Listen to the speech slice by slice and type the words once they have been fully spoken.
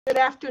Good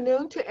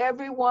afternoon to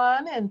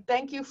everyone, and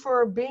thank you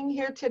for being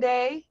here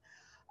today.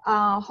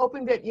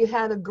 Hoping that you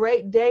had a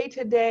great day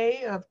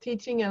today of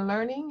teaching and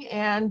learning,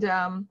 and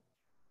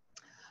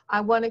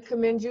I want to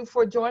commend you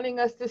for joining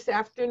us this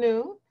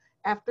afternoon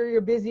after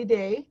your busy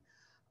day.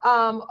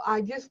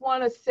 I just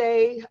want to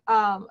say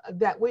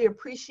that we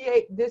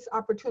appreciate this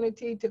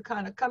opportunity to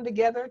kind of come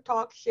together,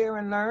 talk, share,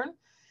 and learn,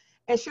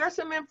 and share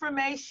some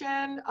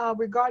information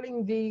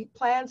regarding the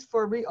plans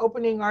for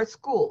reopening our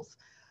schools.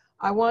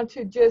 I want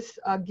to just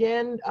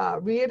again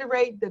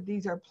reiterate that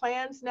these are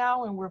plans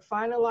now, and we're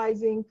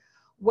finalizing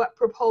what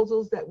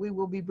proposals that we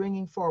will be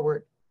bringing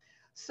forward.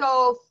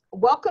 So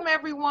welcome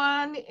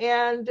everyone,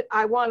 and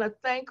I want to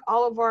thank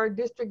all of our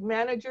district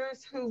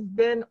managers who've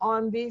been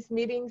on these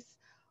meetings.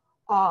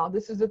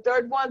 This is the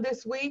third one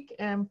this week,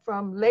 and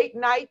from late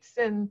nights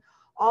and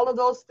all of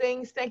those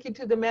things, thank you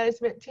to the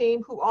management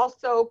team who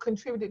also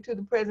contributed to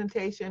the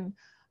presentations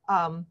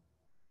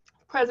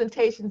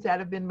that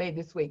have been made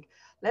this week.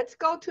 Let's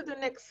go to the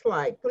next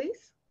slide,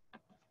 please.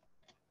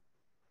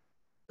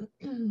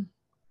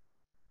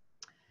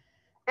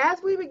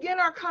 As we begin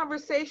our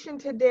conversation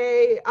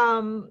today,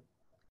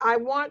 I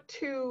want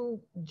to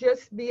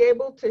just be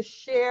able to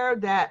share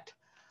that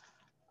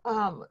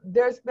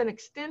there's been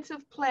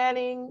extensive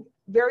planning,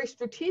 very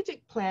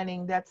strategic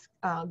planning that's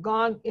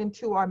gone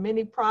into our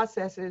many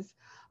processes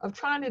of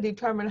trying to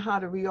determine how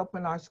to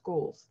reopen our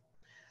schools.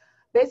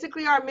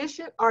 Basically, our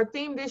mission, our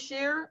theme this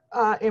year,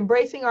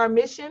 embracing our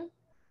mission,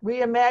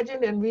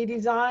 reimagined and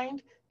redesigned,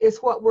 is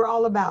what we're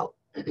all about.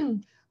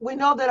 We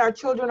know that our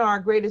children are our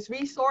greatest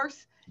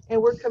resource,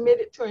 and we're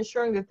committed to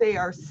ensuring that they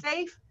are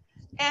safe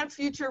and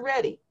future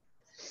ready.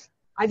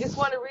 I just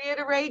want to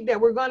reiterate that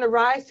we're going to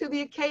rise to the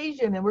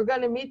occasion, and we're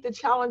going to meet the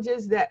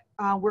challenges that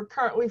we're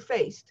currently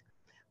faced.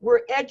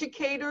 We're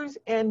educators,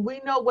 and we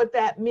know what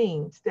that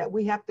means, that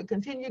we have to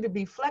continue to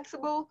be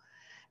flexible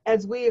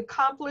as we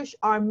accomplish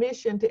our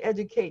mission to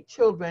educate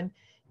children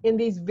in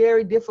these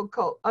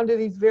under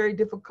these very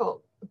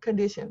difficult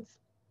conditions.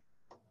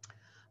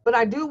 But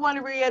I do want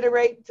to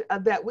reiterate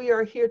that we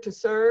are here to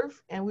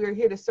serve, and we are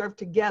here to serve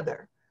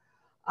together.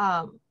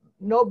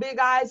 No big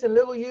I's and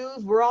little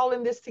U's, we're all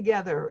in this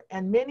together,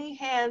 and many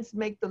hands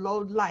make the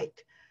load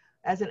light,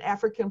 as an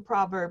African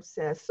proverb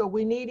says. So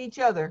we need each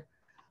other.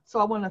 So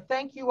I want to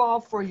thank you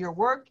all for your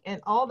work and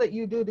all that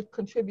you do to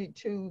contribute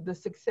to the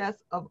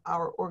success of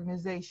our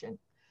organization.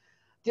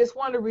 Just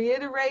want to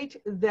reiterate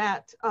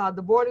that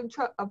the Board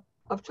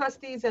of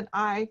Trustees and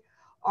I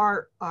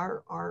are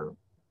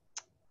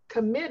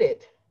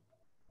committed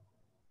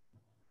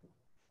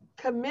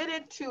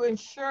to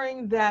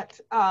ensuring that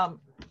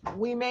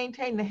we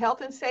maintain the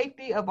health and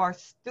safety of our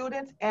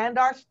students and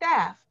our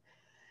staff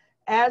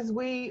as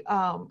we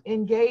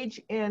engage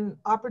in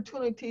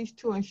opportunities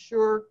to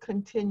ensure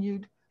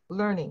continued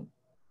learning.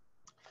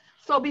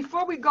 So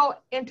before we go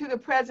into the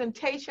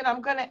presentation,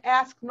 I'm going to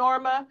ask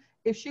Norma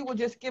if she will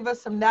just give us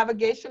some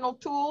navigational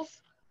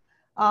tools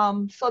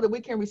so that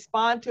we can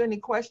respond to any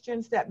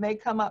questions that may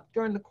come up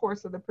during the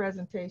course of the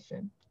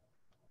presentation.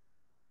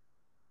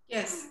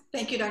 Yes,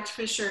 thank you, Dr.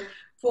 Fisher.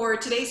 For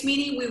today's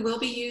meeting, we will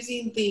be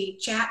using the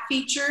chat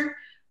feature.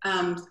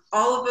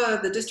 All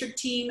of the district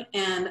team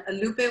and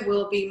Lupe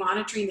will be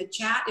monitoring the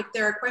chat. If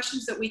there are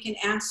questions that we can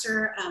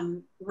answer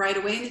right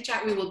away in the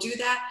chat, we will do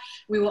that.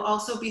 We will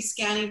also be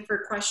scanning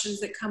for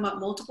questions that come up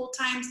multiple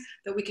times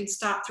that we can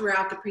stop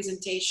throughout the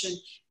presentation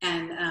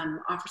and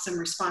offer some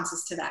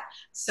responses to that.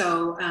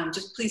 So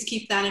just please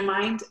keep that in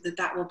mind,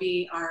 that will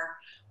be our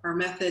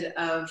method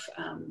of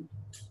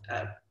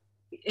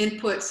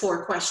input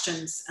for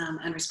questions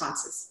and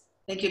responses.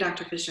 Thank you,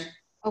 Dr. Fisher.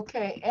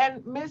 Okay,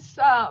 and Miss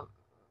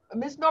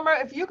Norma,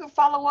 if you could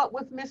follow up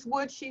with Miss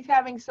Wood, she's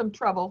having some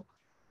trouble.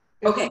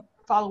 Okay.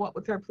 Follow up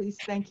with her, please.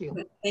 Thank you.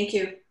 Thank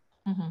you.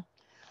 Mm-hmm.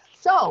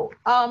 So,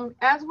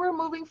 as we're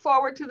moving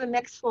forward to the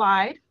next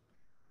slide,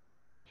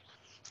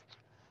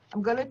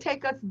 I'm going to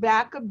take us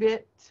back a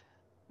bit.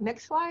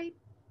 Next slide.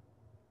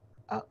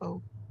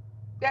 Uh-oh.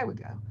 There we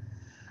go.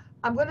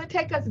 I'm going to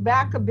take us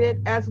back a bit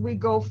as we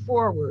go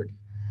forward.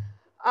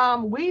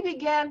 We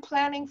began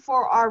planning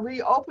for our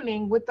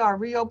reopening with our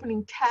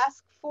reopening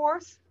task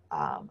force,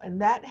 and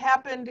that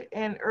happened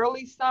in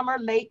early summer,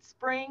 late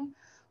spring.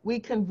 We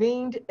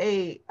convened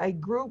a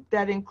group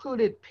that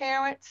included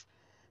parents,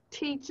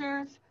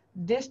 teachers,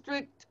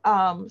 district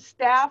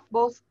staff,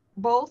 both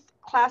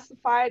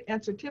classified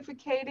and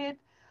certificated. It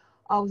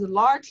was a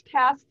large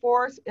task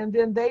force, and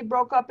then they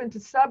broke up into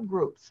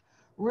subgroups,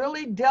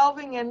 really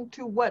delving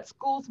into what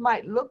schools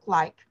might look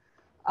like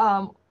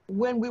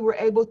when we were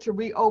able to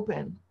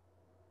reopen.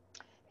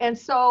 And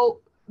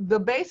so the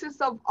basis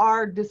of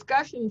our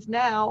discussions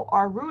now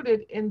are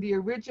rooted in the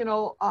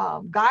original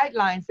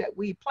guidelines that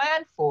we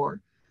planned for.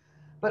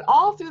 But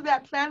all through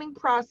that planning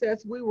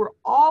process, we were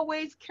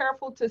always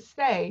careful to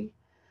say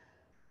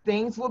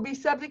things will be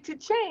subject to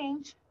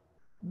change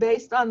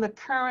based on the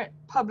current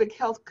public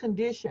health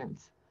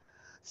conditions.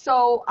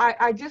 So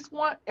I just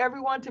want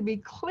everyone to be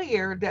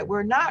clear that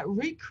we're not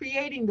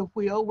recreating the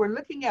wheel. We're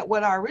looking at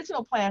what our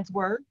original plans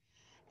were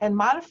and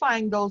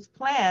modifying those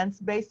plans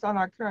based on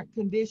our current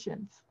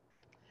conditions.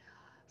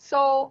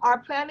 So our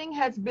planning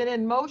has been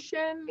in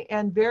motion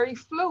and very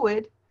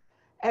fluid.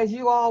 As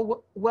you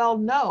all well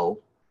know,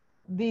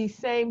 the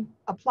same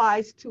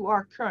applies to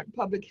our current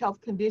public health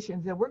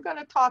conditions. And we're going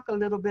to talk a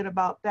little bit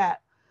about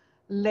that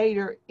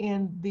later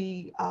in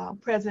the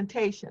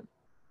presentation.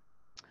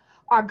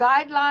 Our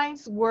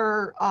guidelines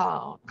were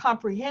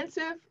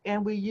comprehensive,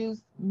 and we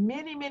used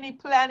many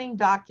planning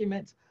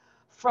documents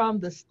from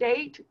the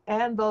state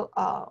and the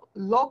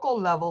local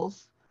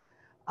levels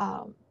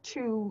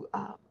to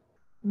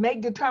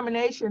make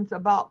determinations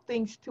about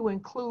things to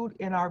include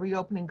in our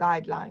reopening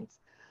guidelines.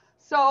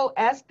 So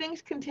as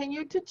things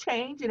continue to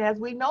change and as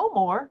we know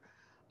more,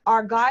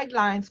 our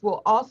guidelines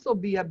will also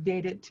be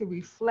updated to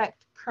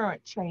reflect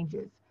current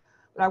changes.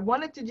 But I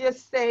wanted to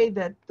just say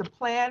that the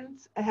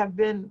plans have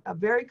been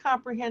very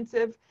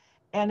comprehensive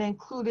and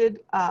included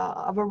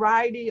a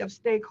variety of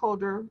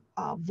stakeholder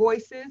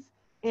voices,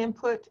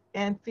 input,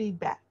 and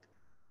feedback,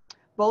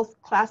 both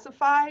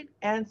classified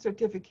and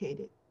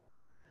certificated.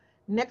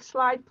 Next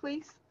slide,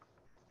 please.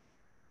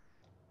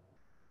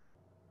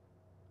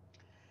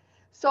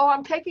 So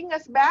I'm taking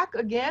us back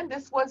again.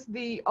 This was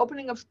the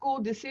opening of school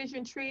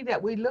decision tree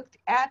that we looked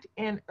at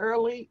in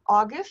early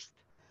August.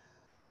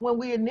 When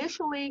we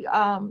initially,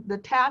 the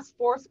task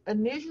force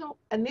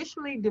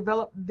initially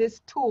developed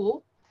this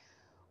tool,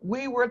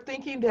 we were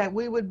thinking that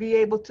we would be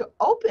able to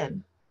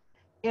open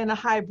in a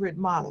hybrid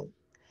model.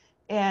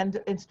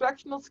 And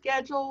instructional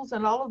schedules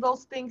and all of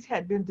those things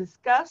had been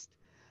discussed,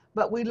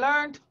 but we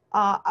learned,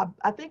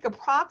 I think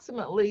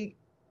approximately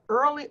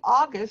early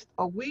August,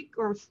 a week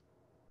or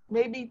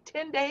maybe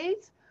 10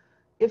 days,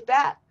 if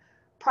that,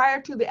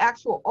 prior to the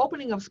actual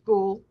opening of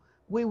school,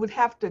 we would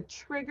have to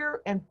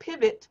trigger and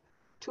pivot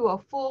to a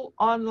full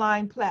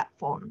online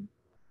platform,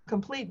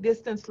 complete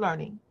distance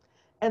learning.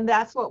 And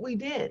that's what we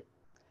did.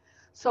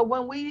 So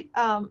when we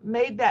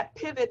made that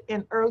pivot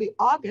in early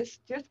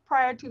August, just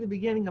prior to the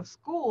beginning of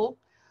school,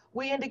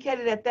 we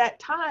indicated at that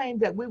time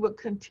that we would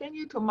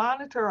continue to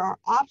monitor our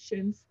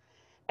options.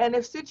 And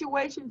if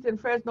situations in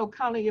Fresno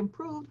County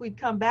improved, we'd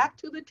come back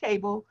to the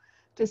table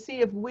to see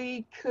if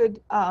we could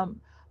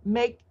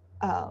make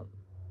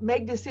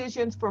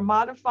decisions for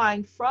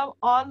modifying from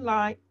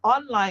online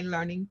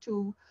learning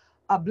to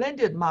a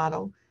blended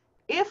model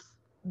if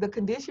the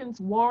conditions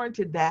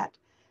warranted that,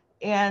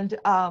 and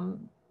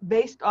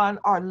based on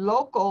our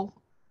local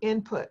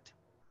input.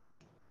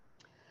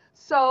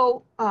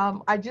 So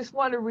I just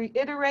want to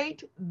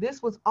reiterate,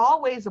 this was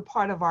always a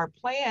part of our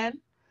plan,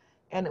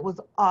 and it was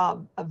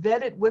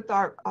vetted with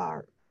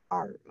our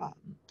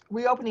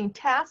reopening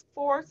task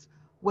force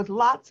with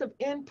lots of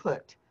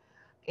input.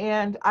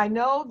 And I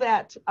know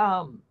that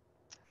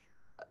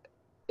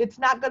it's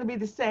not going to be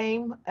the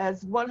same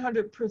as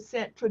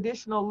 100%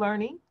 traditional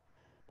learning,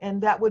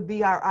 and that would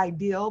be our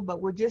ideal, but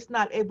we're just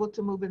not able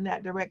to move in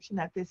that direction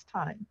at this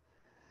time.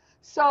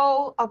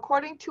 So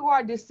according to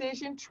our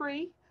decision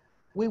tree,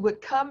 we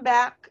would come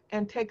back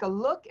and take a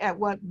look at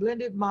what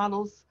blended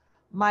models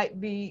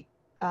might be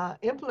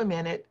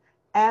implemented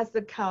as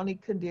the county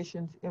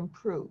conditions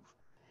improve.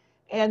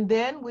 And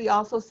then we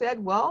also said,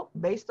 well,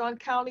 based on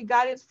county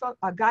guidance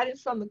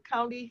from the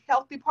county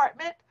health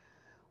department,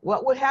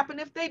 what would happen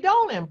if they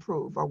don't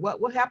improve, or what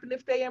would happen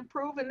if they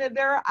improve and then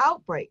there are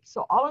outbreaks?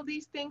 So all of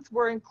these things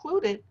were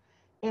included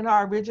in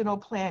our original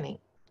planning.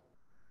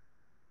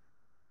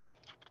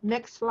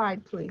 Next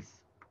slide, please.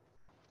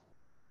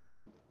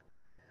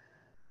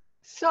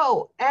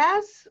 So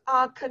as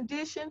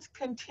conditions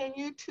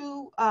continue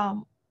to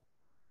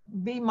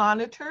be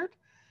monitored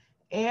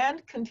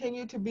and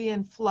continue to be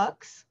in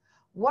flux,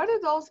 what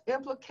are those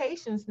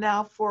implications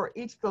now for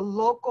each of the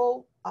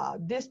local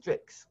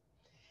districts?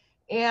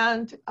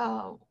 And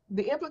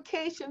the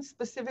implications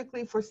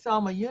specifically for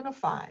Selma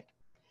Unified.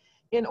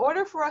 In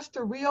order for us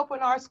to reopen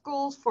our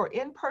schools for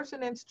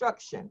in-person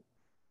instruction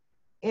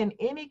in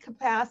any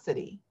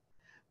capacity,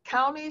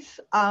 counties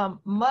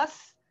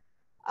must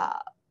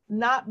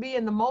not be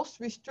in the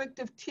most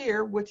restrictive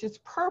tier, which is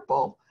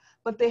purple,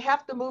 but they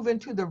have to move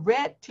into the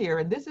red tier.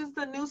 And this is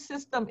the new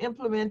system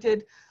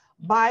implemented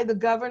by the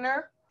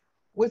governor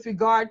with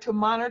regard to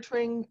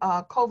monitoring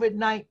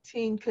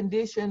COVID-19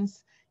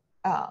 conditions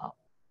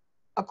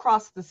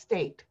across the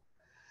state.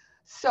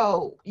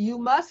 So you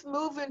must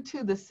move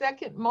into the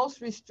second most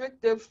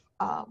restrictive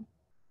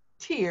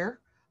tier.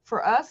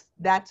 For us,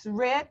 that's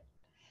red,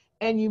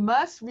 and you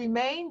must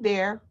remain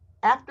there.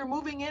 After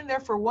moving in there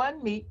for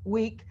 1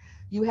 week,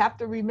 you have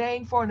to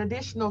remain for an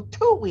additional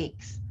 2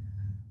 weeks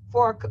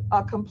for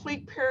a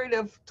complete period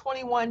of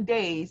 21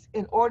 days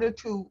in order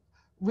to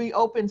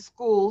reopen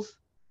schools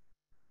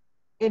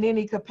in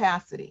any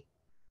capacity,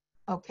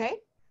 okay?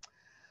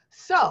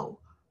 So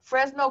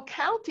Fresno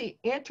County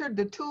entered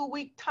the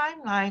 2-week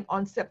timeline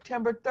on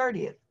September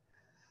 30th.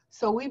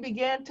 So we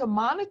began to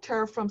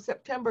monitor from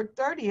September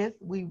 30th.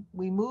 We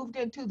moved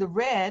into the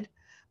red,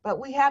 but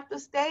we have to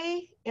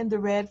stay in the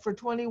red for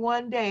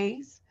 21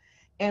 days,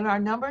 and our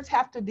numbers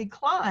have to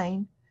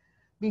decline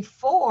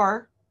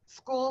before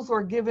schools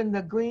are given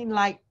the green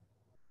light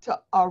to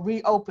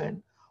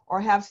reopen, or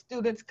have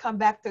students come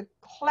back to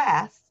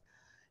class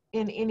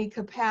in any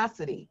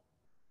capacity.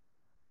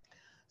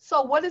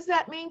 So what does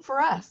that mean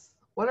for us?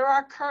 What are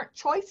our current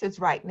choices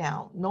right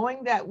now,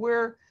 knowing that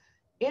we're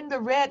in the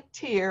red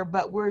tier,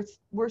 but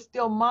we're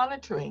still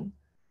monitoring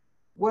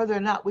whether or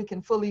not we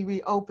can fully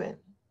reopen?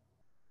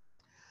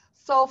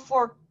 So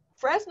for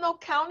Fresno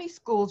County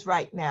schools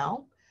right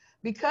now,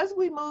 because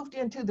we moved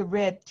into the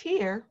red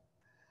tier,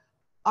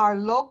 our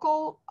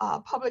local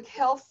public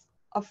health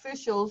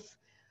officials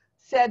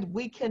said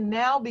we can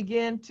now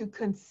begin to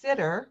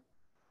consider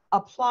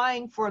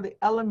applying for the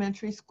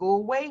elementary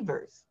school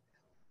waivers.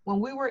 When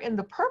we were in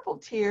the purple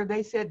tier,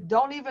 they said,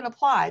 don't even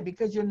apply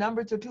because your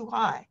numbers are too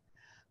high.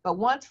 But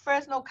once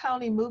Fresno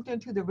County moved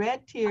into the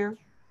red tier,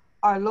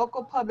 our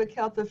local public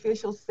health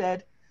officials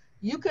said,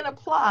 you can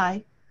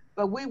apply,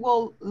 but we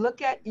will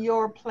look at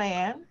your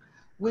plan.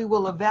 We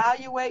will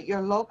evaluate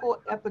your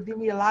local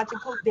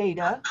epidemiological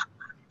data,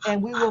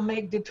 and we will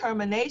make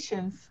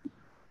determinations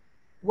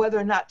whether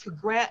or not to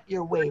grant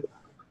your waiver.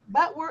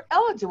 But we're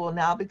eligible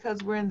now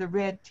because we're in the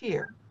red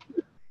tier.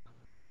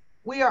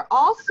 We are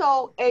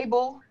also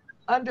able,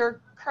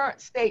 under current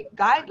state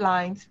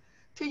guidelines,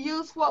 to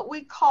use what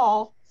we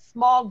call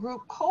small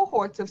group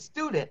cohorts of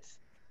students,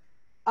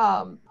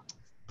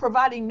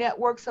 providing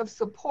networks of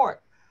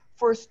support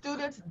for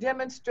students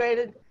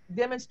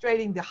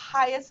demonstrating the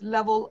highest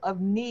level of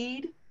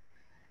need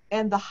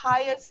and the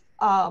highest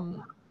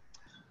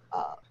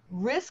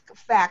risk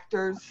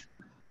factors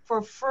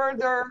for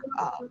further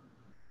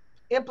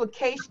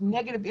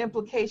negative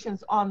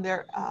implications on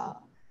their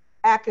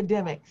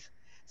academics.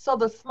 So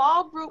the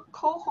small group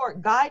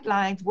cohort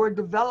guidelines were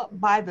developed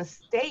by the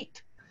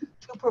state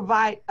to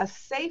provide a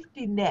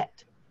safety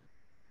net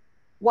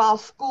while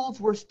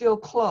schools were still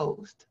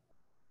closed.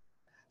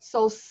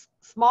 So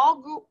small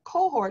group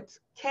cohorts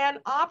can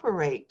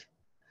operate,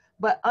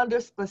 but under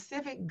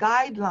specific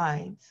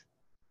guidelines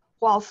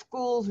while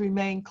schools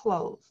remain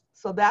closed.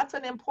 So that's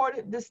an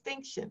important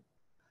distinction.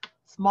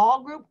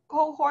 Small group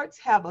cohorts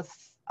have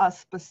a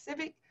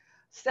specific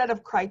set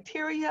of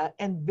criteria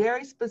and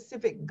very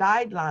specific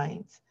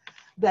guidelines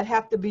that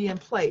have to be in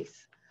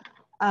place.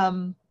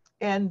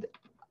 And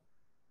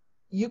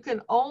you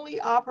can only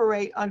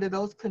operate under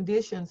those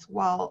conditions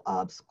while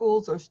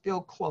schools are still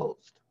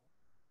closed.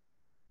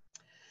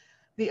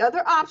 The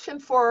other option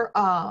for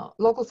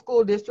local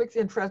school districts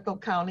in Fresno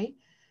County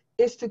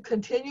is to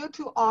continue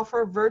to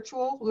offer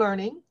virtual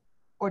learning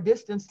or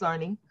distance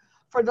learning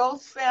for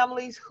those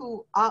families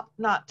who opt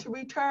not to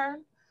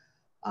return.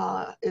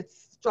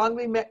 It's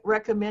strongly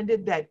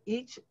recommended that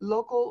each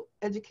local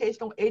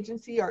educational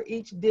agency or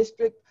each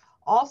district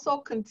also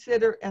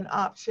consider an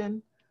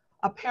option,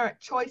 a parent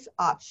choice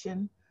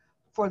option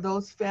for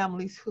those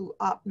families who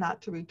opt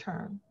not to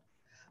return.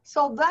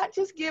 So that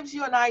just gives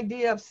you an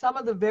idea of some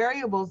of the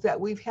variables that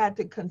we've had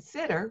to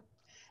consider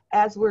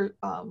as we're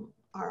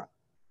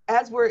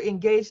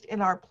engaged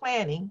in our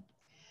planning.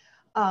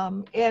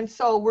 And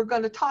so we're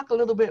going to talk a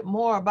little bit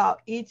more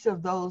about each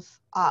of those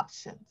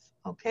options,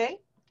 okay?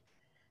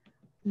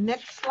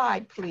 Next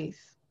slide, please.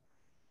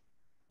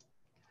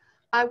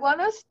 I want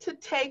us to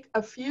take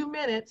a few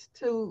minutes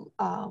to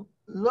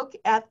look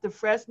at the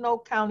Fresno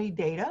County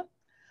data.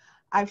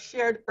 I've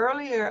shared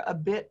earlier a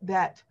bit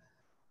that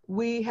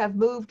we have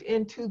moved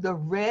into the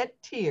red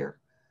tier.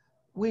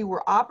 We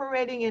were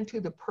operating in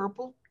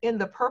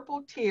the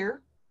purple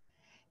tier,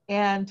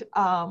 and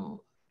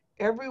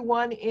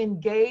everyone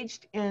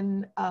engaged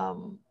in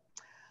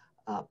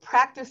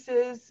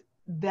practices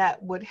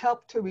that would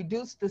help to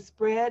reduce the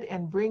spread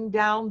and bring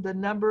down the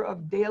number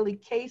of daily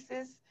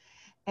cases.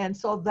 And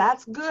so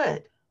that's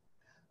good.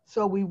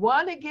 So we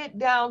want to get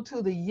down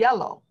to the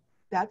yellow.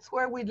 That's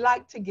where we'd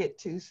like to get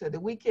to so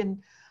that we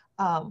can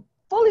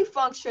fully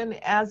function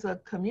as a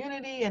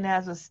community and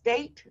as a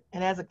state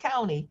and as a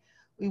county.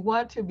 We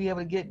want to be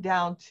able to get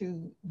down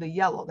to the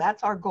yellow.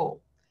 That's our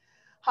goal.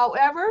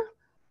 However,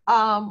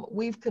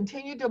 we've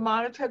continued to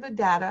monitor the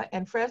data,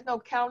 and Fresno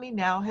County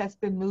now has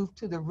been moved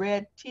to the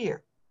red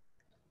tier.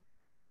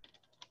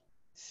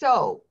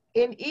 So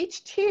in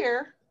each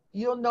tier,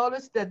 you'll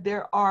notice that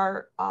there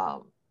are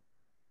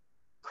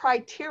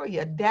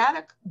criteria,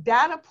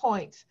 data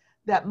points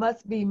that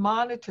must be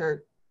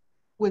monitored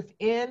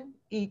within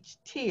each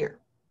tier.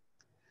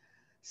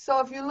 So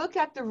if you look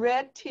at the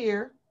red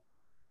tier,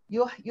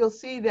 you'll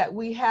see that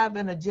we have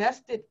an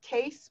adjusted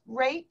case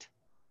rate,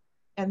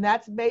 and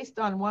that's based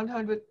on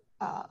 100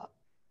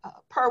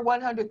 per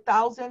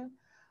 100,000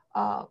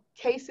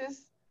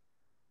 cases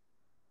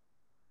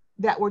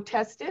that were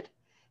tested.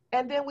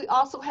 And then we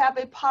also have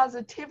a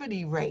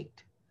positivity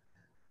rate.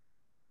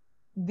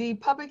 The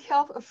public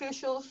health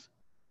officials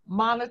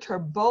monitor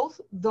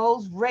both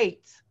those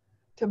rates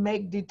to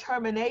make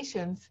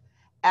determinations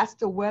as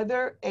to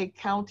whether a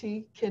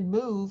county can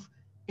move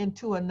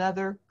into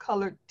another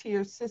colored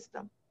tier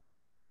system.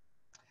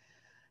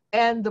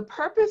 And the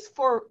purpose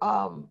for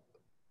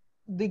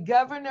the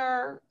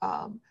governor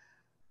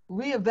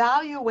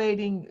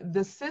reevaluating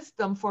the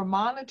system for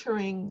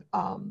monitoring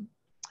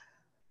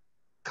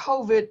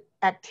COVID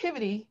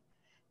activity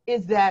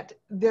is that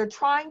they're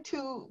trying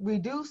to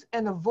reduce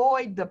and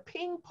avoid the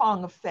ping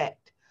pong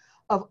effect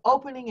of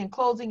opening and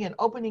closing and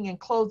opening and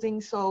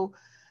closing. So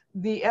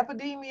the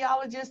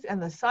epidemiologists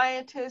and the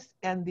scientists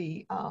and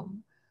the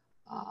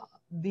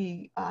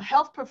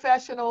health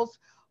professionals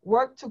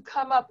work to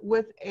come up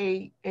with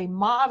a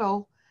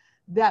model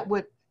that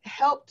would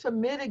help to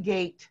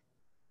mitigate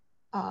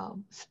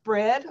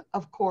spread,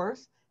 of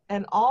course,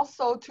 and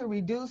also to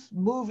reduce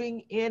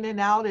moving in and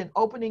out and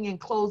opening and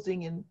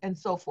closing and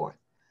so forth.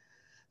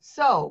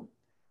 So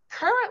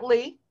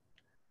currently,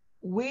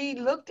 we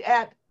looked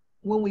at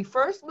when we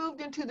first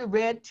moved into the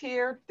red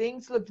tier,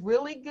 things looked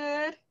really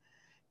good.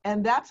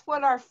 And that's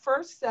what our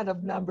first set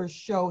of numbers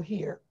show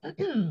here.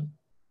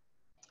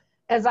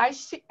 As I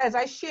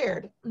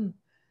shared,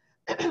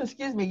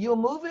 excuse me, you'll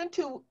move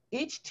into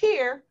each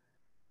tier,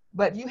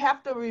 but you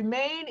have to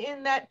remain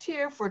in that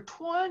tier for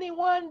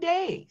 21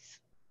 days.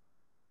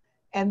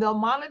 And they'll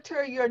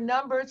monitor your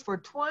numbers for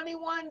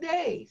 21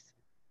 days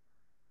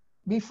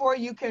before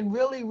you can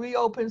really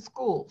reopen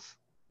schools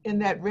in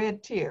that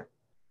red tier.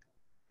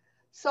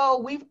 So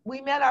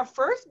we met our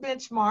first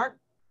benchmark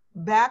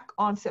back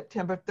on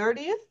September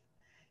 30th,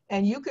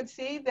 and you could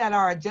see that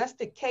our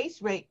adjusted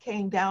case rate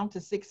came down to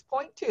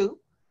 6.2.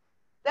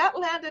 That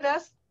landed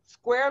us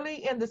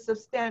squarely in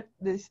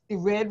the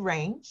red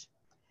range,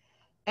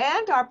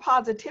 and our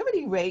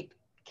positivity rate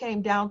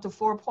came down to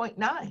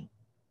 4.9.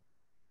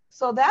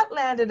 So that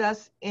landed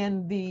us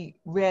in the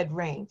red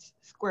range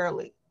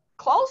squarely.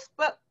 Close,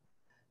 but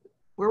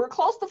we were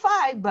close to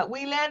 5, but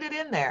we landed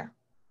in there.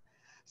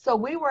 So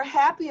we were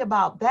happy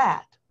about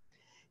that.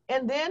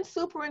 And then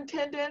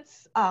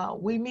superintendents,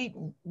 we meet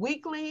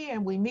weekly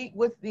and we meet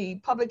with the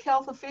public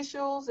health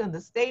officials and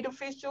the state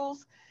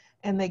officials,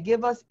 and they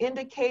give us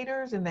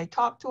indicators and they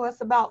talk to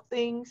us about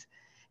things.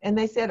 And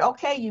they said,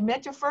 okay, you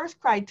met your first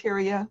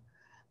criteria,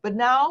 but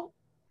now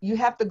you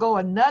have to go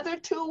another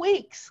 2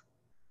 weeks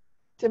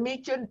to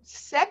meet your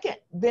second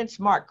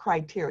benchmark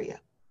criteria.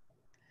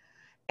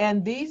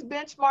 And these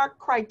benchmark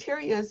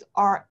criteria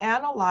are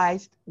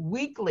analyzed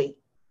weekly.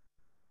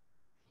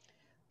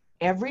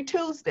 Every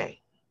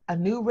Tuesday, a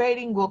new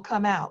rating will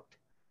come out.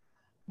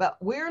 But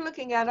we're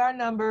looking at our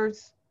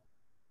numbers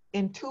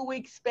in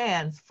 2-week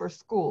spans for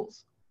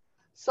schools.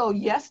 So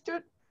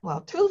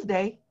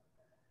Tuesday,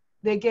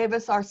 they gave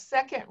us our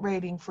second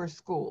rating for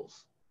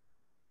schools.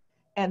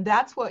 And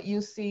that's what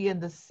you see in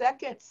the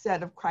second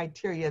set of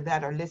criteria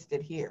that are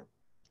listed here.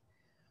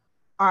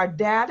 Our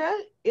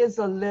data is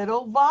a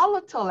little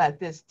volatile at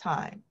this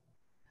time.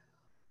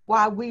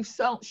 While we've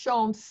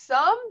shown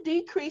some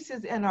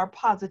decreases in our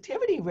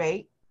positivity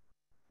rate,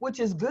 which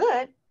is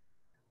good,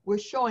 we're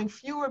showing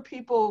fewer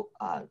people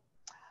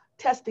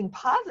testing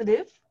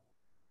positive.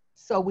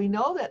 So we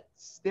know that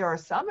there are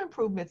some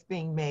improvements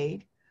being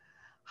made.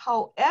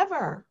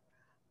 However,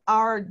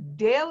 our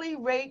daily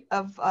rate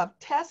of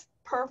tests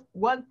per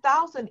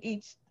 1,000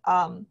 each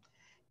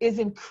is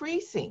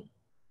increasing.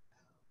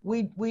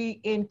 We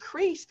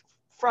increased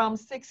from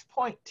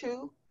 6.2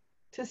 to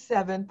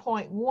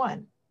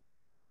 7.1.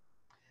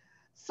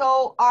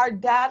 So our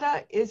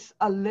data is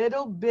a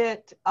little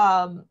bit,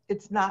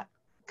 it's not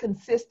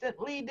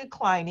consistently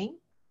declining,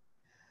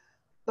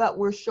 but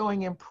we're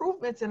showing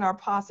improvements in our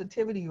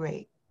positivity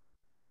rate.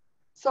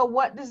 So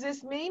what does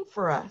this mean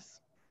for us?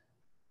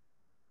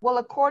 Well,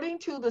 according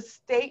to the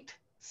state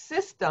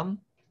system,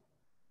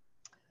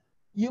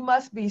 you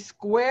must be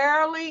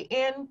squarely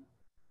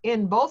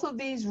in both of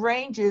these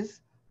ranges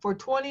for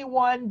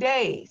 21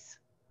 days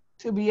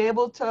to be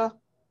able to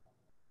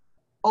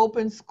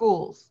open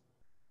schools.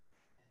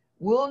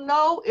 We'll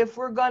know if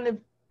we're going to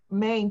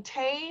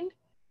maintain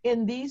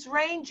in these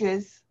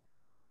ranges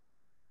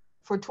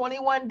for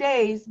 21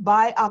 days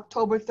by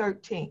October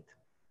 13th,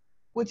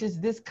 which is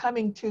this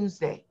coming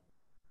Tuesday.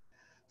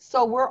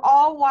 So we're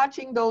all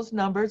watching those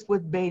numbers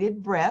with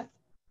bated breath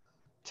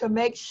to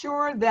make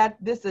sure that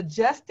this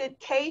adjusted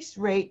case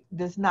rate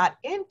does not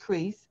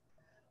increase,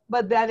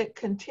 but that it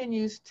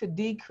continues to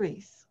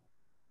decrease,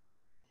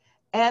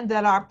 and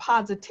that our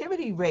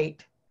positivity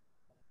rate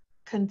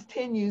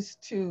continues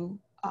to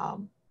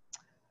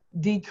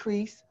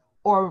decrease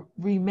or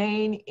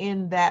remain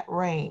in that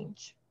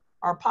range.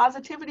 Our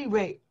positivity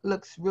rate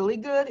looks really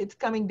good. It's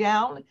coming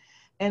down,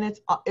 and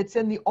it's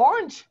in the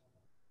orange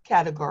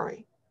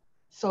category.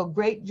 So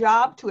great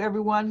job to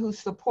everyone who's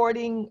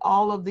supporting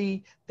all of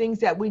the things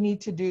that we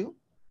need to do.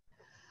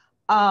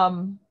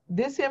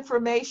 This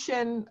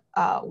information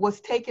was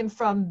taken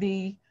from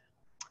the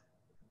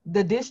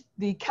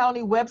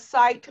county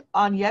website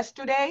on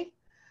yesterday,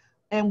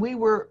 and we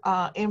were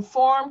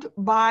informed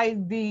by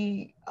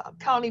the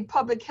county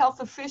public health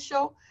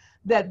official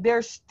that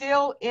they're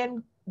still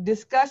in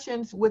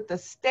discussions with the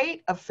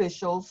state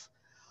officials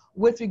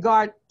with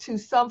regard to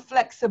some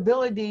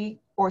flexibility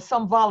or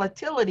some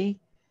volatility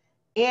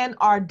in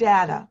our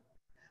data.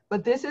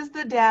 But this is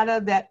the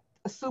data that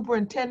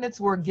superintendents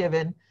were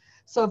given.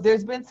 So if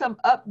there's been some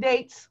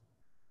updates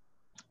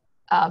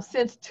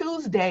since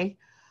Tuesday,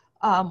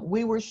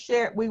 we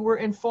were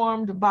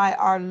informed by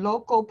our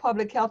local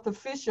public health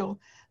official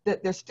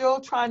that they're still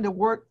trying to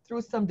work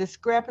through some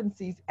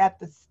discrepancies at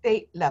the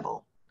state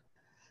level.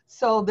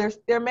 So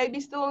there may be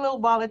still a little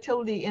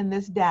volatility in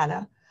this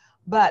data,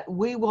 but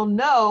we will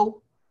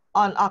know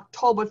on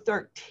October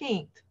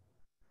 13th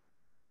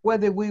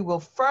whether we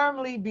will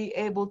firmly be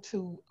able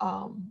to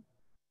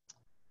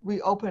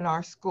reopen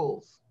our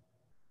schools.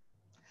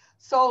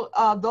 So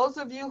those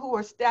of you who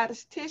are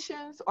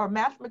statisticians or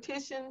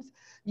mathematicians,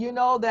 you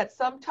know that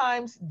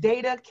sometimes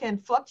data can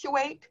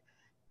fluctuate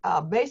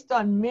based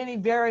on many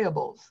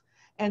variables.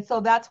 And so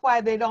that's why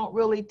they don't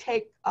really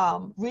take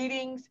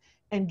readings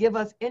and give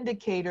us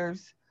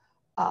indicators.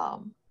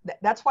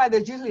 That's why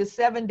there's usually a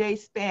 7-day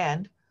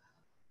span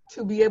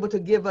to be able to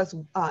give us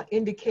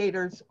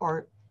indicators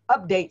or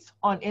updates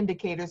on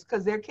indicators,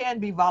 because there can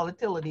be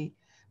volatility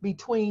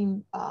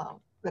between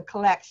the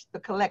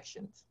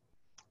collections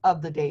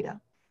of the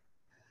data.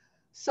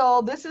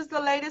 So this is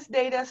the latest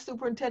data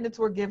superintendents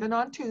were given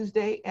on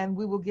Tuesday, and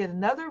we will get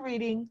another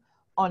reading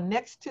on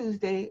next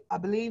Tuesday, I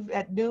believe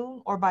at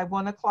noon or by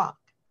 1 o'clock.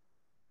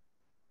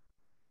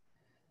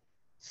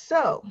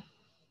 So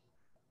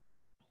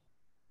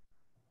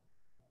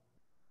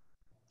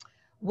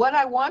what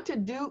I want to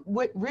do,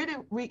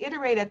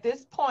 reiterate at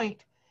this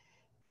point,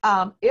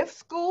 if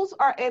schools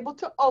are able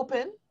to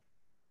open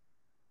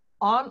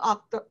on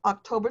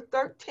October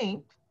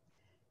 13th,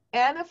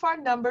 and if our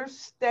numbers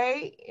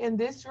stay in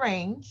this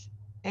range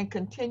and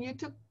continue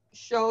to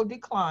show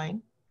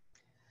decline,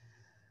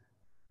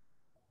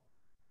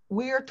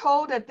 we are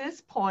told at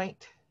this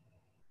point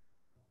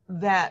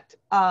that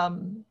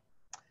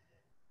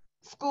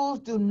schools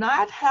do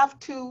not have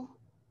to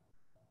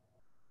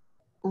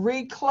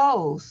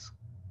reclose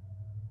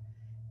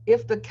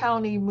if the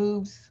county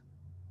moves.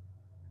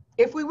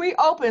 If we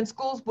reopen,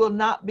 schools will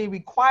not be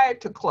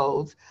required to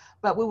close,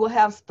 but we will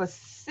have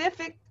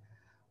specific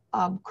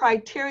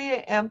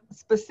criteria and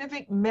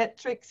specific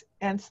metrics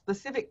and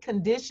specific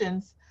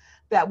conditions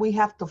that we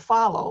have to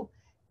follow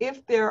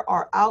if there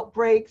are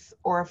outbreaks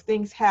or if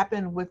things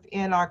happen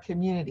within our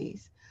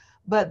communities.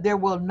 But there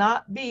will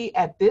not be,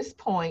 at this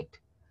point,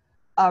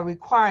 a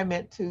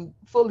requirement to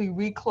fully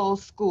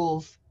reclose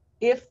schools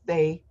if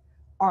they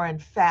are in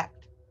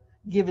fact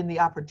given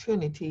the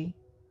opportunity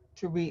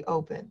to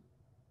reopen.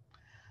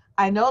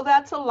 I know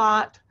that's a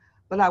lot,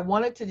 but I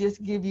wanted to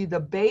just give you the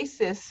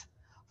basis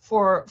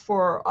for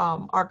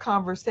our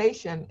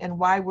conversation and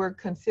why we're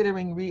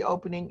considering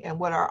reopening and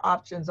what our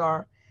options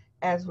are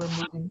as we're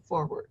moving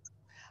forward.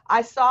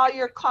 I saw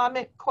your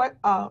comment,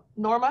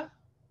 Norma.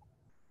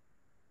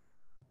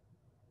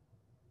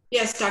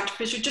 Yes, Dr.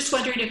 Fisher, just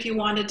wondering if you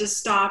wanted to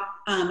stop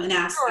and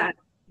ask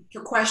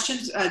your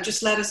questions.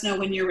 Just let us know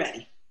when you're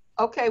ready.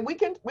 Okay, we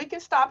can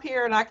stop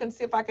here and I can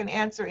see if I can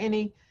answer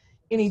any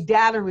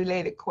data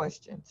related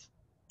questions.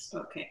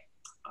 Okay.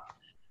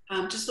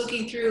 Just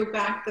looking through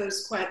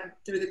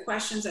the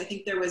questions, I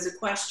think there was a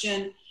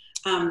question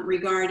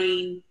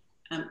regarding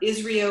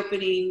is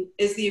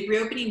the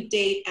reopening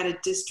date at a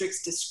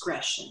district's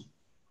discretion?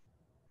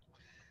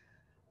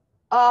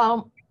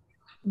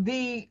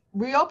 The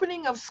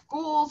reopening of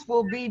schools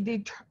will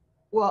be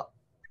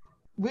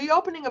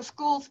reopening of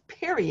schools,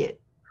 period,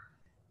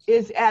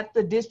 is at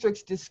the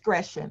district's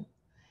discretion.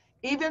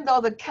 Even though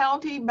the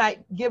county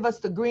might give us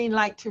the green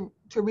light to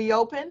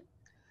reopen,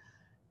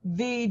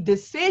 the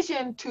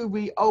decision to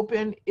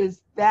reopen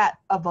is that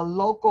of a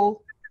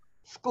local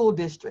school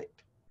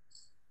district.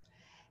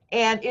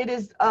 And it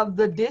is of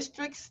the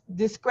district's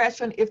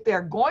discretion, if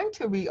they're going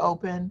to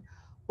reopen,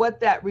 what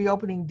that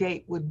reopening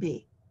date would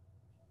be.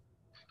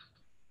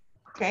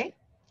 Okay?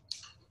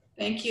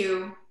 Thank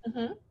you.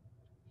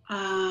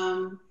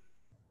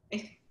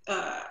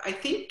 I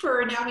think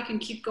for now we can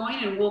keep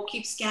going and we'll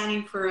keep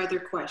scanning for other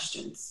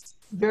questions.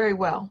 Very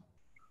well.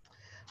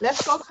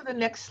 Let's go to the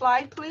next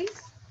slide,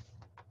 please.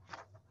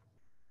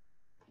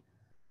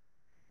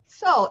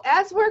 So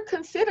as we're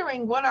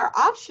considering what our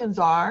options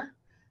are,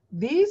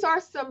 these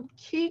are some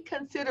key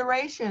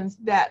considerations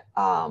that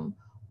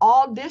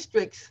all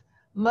districts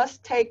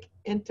must take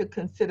into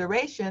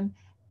consideration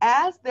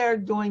as they're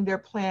doing their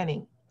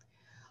planning.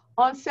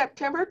 On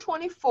September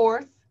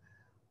 24th,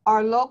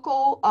 our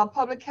local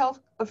public health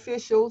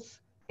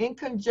officials, in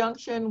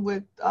conjunction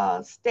with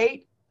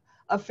state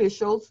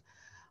officials,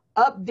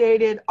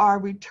 updated our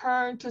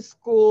return to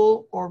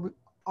school or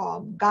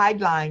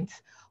guidelines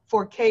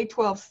for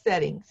K-12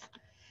 settings.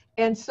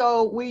 And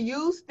so we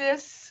use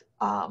this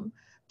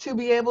to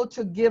be able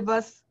to give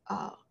us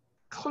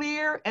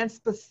clear and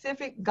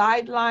specific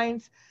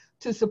guidelines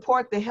to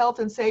support the health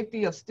and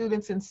safety of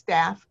students and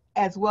staff,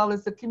 as well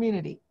as the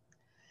community.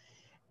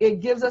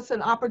 It gives us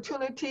an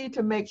opportunity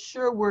to make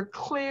sure we're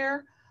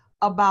clear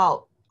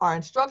about our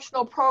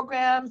instructional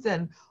programs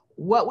and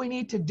what we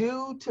need to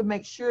do to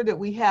make sure that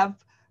we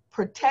have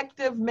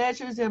protective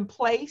measures in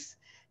place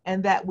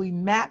and that we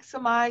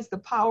maximize the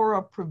power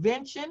of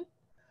prevention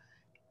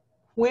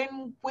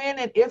when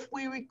and if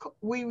we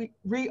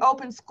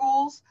reopen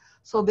schools.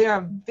 So there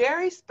are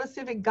very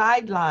specific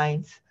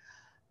guidelines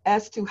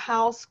as to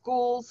how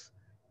schools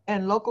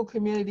and local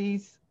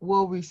communities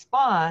will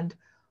respond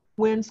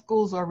when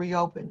schools are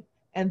reopened.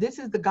 And this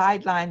is the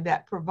guideline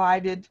that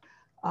provided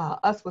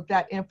us with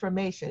that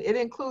information. It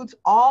includes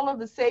all of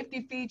the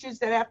safety features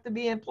that have to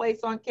be in place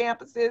on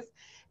campuses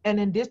and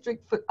in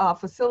district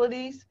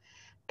facilities.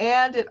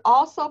 And it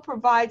also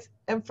provides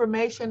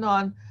information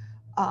on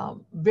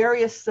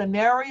various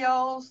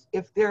scenarios,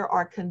 if there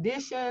are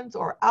conditions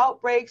or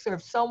outbreaks, or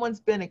if someone's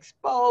been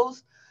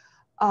exposed,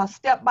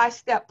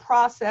 step-by-step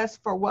process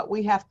for what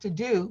we have to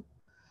do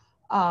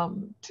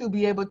to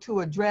be able to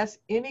address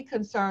any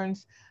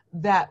concerns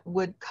that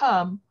would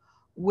come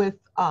with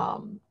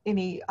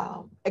any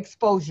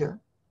exposure.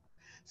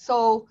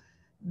 So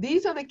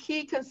these are the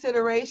key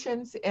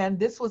considerations, and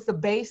this was the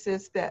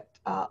basis that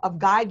of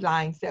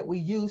guidelines that we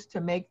used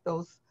to make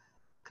those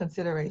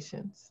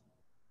considerations.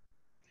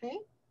 Okay.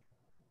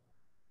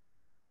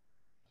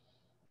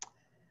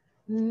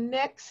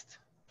 Next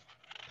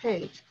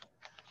page.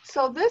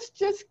 So this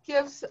just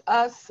gives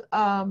us,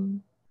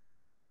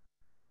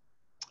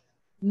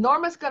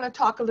 Norma's going to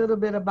talk a little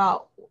bit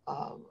about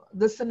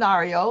the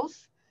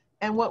scenarios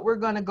and what we're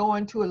going to go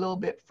into a little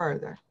bit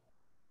further.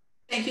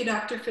 Thank you,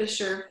 Dr.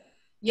 Fisher.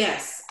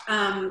 Yes,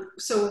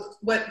 so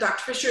what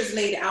Dr. Fisher has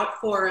laid out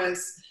for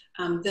us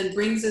then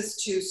brings us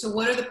to, so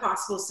what are the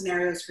possible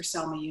scenarios for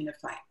Selma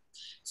Unified?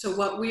 So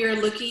what we are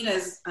looking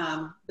as,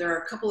 there are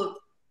a couple of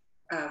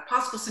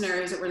possible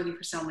scenarios that we're looking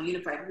for Selma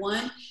Unified.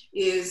 One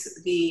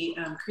is the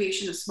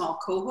creation of small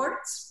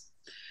cohorts.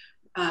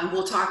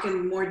 We'll talk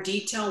in more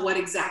detail what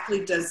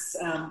exactly does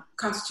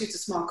constitutes a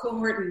small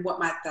cohort and what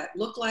might that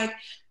look like,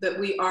 but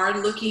we are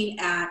looking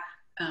at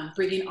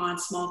bringing on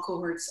small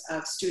cohorts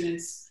of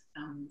students,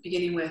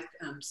 beginning with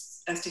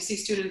STC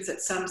students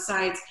at some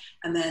sites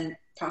and then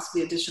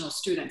possibly additional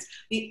students.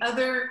 The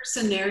other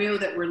scenario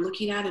that we're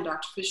looking at, and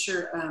Dr.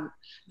 Fisher, I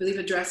believe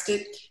addressed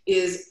it,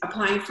 is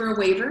applying for a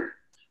waiver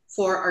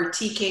for our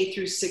TK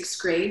through 6th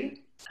grade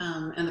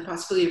and the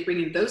possibility of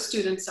bringing those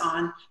students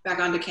back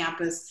onto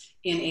campus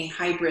in a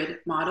hybrid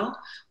model.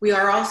 We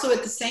are also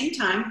at the same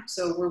time,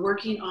 so we're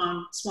working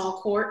on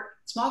small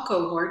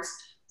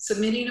cohorts,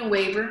 submitting a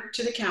waiver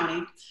to the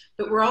county,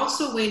 but we're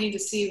also waiting to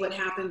see what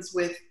happens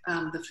with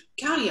the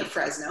County of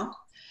Fresno.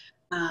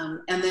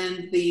 And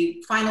then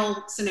the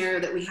final scenario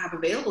that we have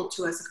available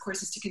to us, of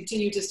course, is to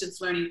continue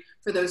distance learning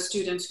for those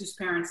students whose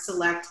parents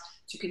select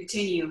to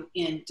continue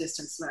in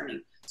distance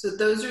learning. So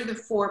those are the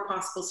 4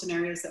 possible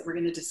scenarios that we're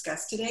going to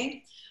discuss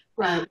today.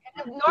 Right.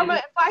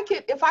 Norma,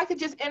 if I could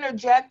just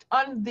interject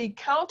on the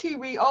county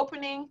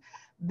reopening,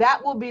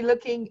 that will be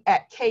looking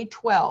at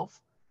K-12,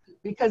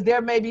 because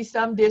there may be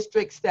some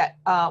districts that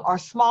are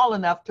small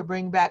enough to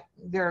bring back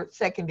their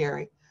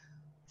secondary.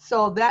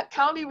 So that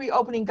county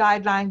reopening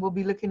guideline will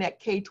be looking at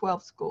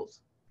K-12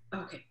 schools.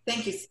 Okay,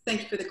 thank you.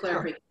 Thank you for the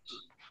clarification.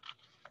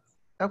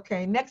 Sure.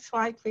 Okay, next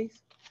slide,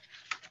 please.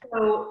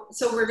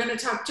 So we're going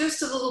to talk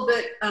just a little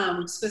bit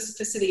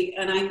specificity,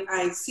 and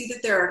I see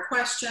that there are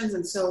questions,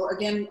 and so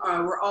again,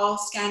 we're all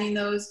scanning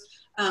those,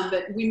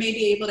 but we may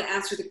be able to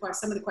answer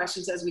some of the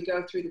questions as we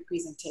go through the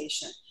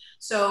presentation.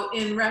 So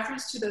in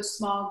reference to those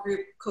small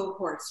group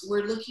cohorts,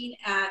 we're looking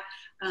at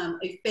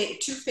a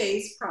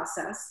 2-phase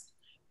process.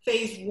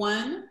 Phase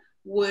 1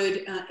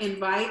 would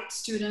invite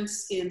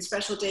students in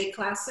special day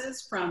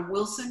classes from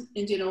Wilson,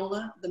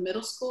 Indianola, the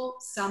middle school,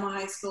 Selma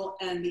High School,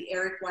 and the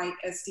Eric White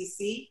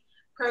SDC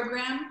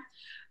program.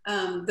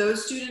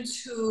 Those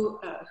students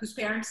whose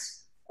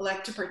parents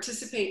elect to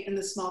participate in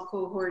the small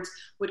cohorts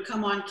would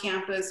come on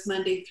campus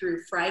Monday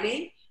through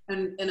Friday.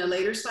 And in a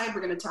later slide,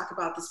 we're going to talk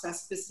about the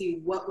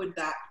specificity. What would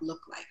that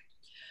look like?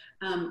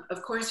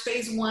 Of course,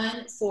 phase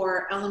 1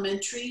 for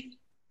elementary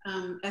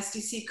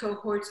SDC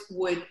cohorts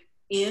would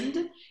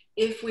end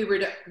if we were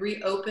to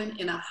reopen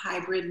in a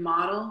hybrid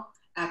model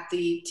at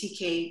the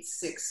TK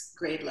 6th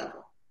grade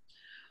level.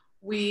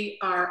 We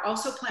are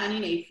also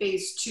planning a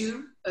phase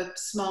 2 of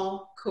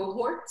small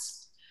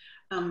cohorts.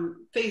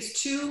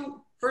 Phase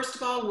 2, first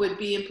of all, would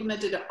be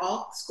implemented at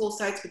all school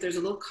sites, but there's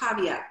a little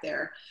caveat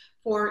there.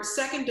 For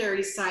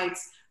secondary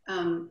sites,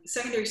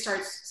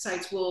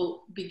 sites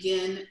will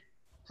begin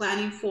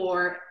planning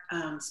for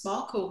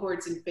small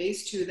cohorts in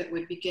phase 2 that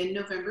would begin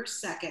November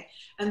 2nd.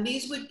 And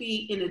these would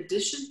be in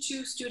addition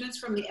to students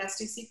from the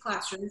SDC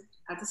classrooms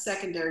at the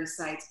secondary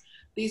sites.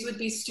 These would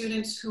be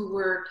students who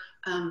were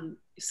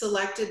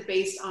selected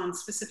based on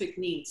specific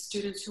needs,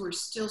 students who are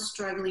still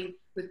struggling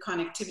with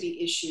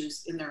connectivity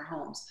issues in their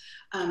homes,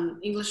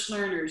 English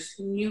learners,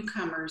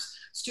 newcomers,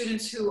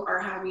 students who are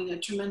having a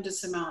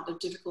tremendous amount of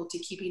difficulty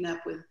keeping up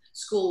with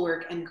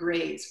schoolwork and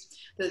grades.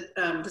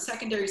 The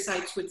secondary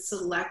sites would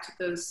select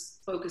those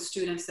focus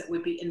students that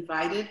would be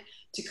invited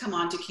to come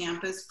onto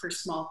campus for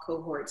small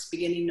cohorts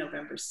beginning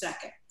November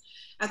 2nd.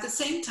 At the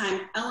same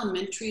time,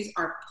 elementaries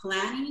are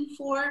planning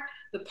for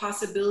the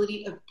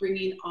possibility of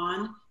bringing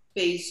on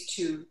phase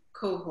 2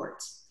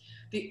 cohorts.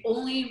 The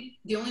only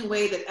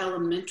way that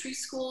elementary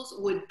schools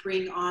would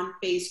bring on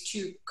phase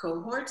 2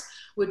 cohorts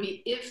would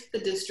be if the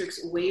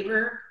district's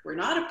waiver were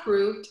not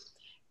approved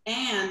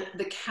and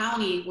the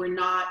county were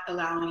not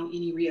allowing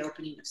any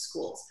reopening of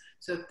schools.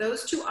 So if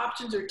those 2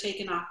 options are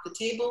taken off the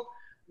table,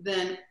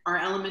 then our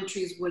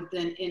elementaries would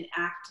then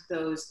enact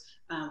those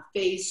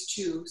phase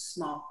 2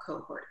 small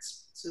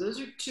cohorts. So those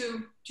are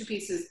two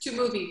pieces, two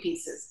moving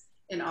pieces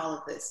in all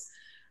of this.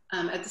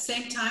 At the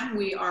same time,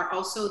 we are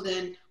also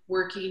then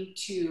working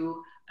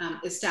to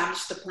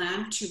establish the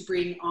plan to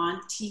bring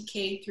on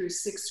TK through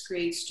 6th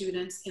grade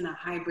students in a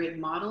hybrid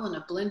model and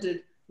a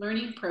blended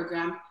learning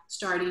program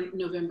starting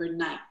November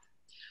 9th.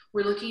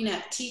 We're looking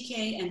at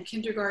TK and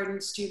kindergarten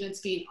students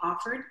being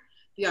offered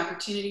the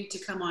opportunity to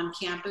come on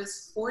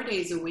campus 4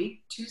 days a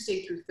week,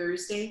 Tuesday through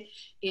Thursday,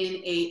 in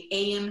a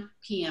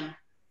AM/PM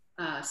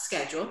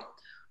schedule.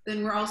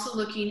 Then we're also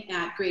looking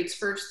at grades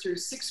 1st through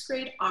 6th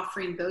grade,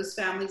 offering those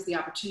families the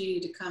opportunity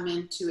to come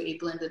into a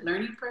blended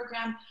learning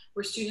program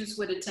where students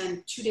would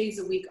attend 2 days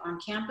a week on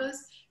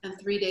campus and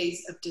 3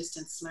 days of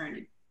distance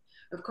learning.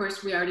 Of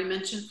course, we already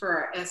mentioned for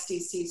our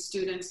SDC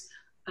students,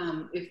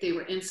 if they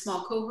were in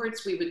small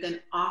cohorts, we would then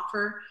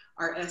offer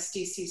our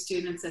SDC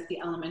students at the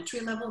elementary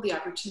level the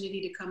opportunity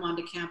to come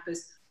onto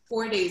campus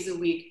 4 days a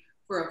week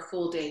for a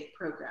full day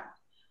program.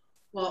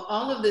 While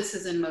all of this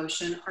is in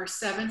motion, our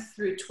 7th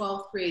through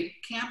 12th grade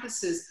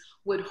campuses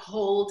would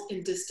hold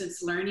in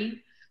distance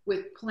learning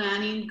with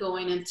planning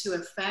going into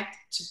effect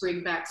to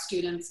bring back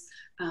students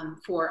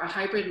for a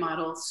hybrid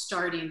model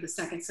starting the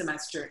 2nd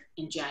semester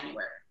in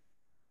January.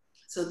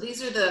 So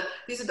these are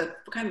the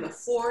kind of the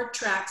 4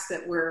 tracks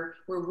that we're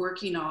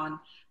working on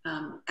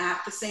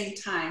at the same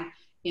time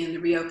in the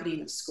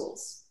reopening of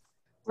schools.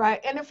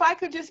 Right, and if I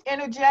could just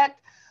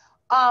interject,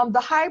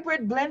 the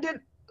hybrid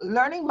blended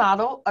learning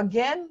model,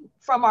 again,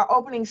 from our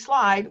opening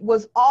slide,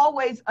 was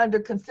always under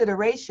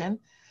consideration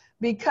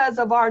because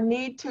of our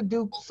need to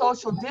do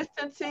social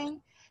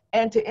distancing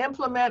and to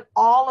implement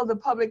all of the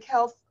public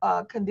health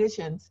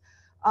conditions,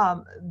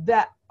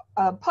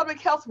 public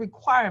health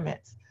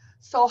requirements.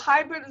 So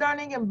hybrid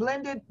learning and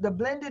the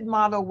blended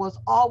model was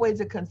always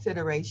a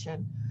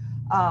consideration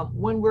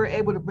when we're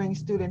able to bring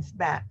students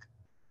back,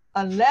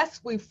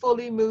 unless we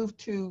fully move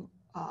to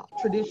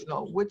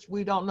traditional, which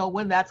we don't know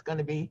when that's going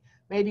to be,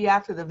 maybe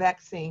after the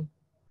vaccine.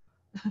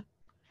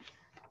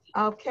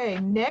 Okay,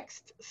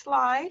 next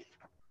slide.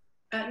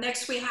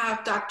 Next, we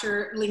have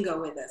Dr. Lingo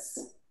with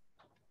us.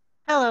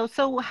 Hello.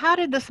 So how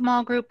did the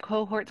small group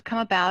cohorts come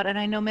about? And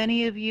I know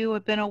many of you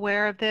have been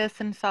aware of this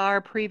and saw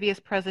our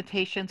previous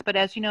presentations, but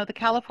as you know, the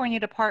California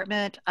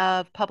Department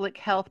of Public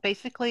Health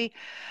basically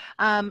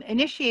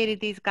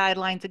initiated these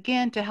guidelines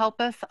again to help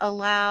us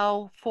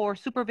allow for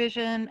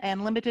supervision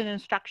and limited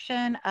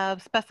instruction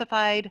of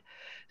specified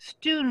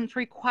students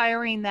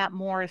requiring that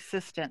more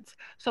assistance.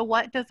 So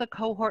what does a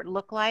cohort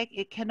look like?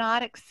 It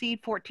cannot exceed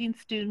 14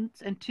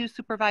 students and 2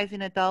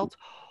 supervising adults,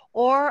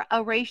 or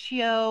a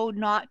ratio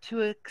not to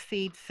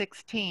exceed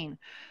 16.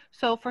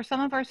 So for some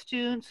of our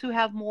students who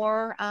have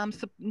more,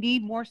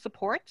 need more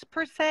supports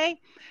per se,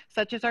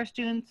 such as our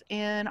students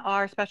in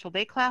our special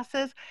day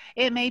classes,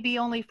 it may be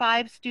only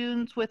 5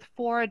 students with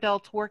 4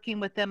 adults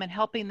working with them and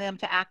helping them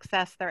to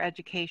access their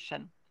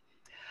education.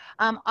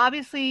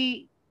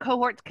 Obviously,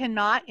 cohorts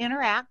cannot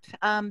interact.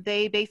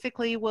 They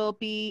basically will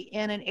be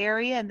in an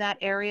area, and that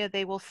area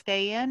they will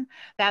stay in.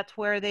 That's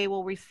where they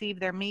will receive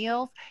their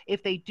meals.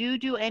 If they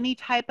do any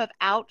type of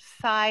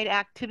outside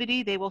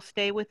activity, they will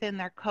stay within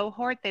their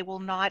cohort. They will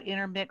not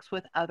intermix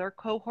with other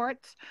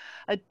cohorts.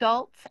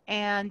 Adults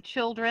and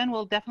children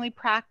will definitely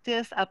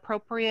practice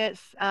appropriate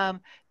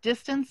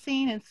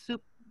distancing and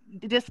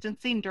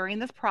distancing during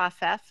this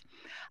process,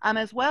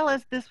 as well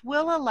as this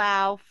will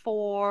allow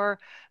for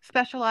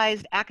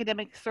specialized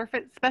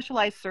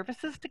specialized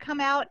services to come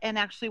out and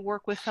actually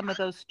work with some of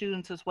those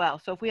students as well.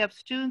 So if we have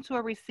students who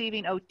are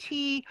receiving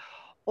OT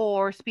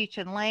or speech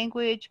and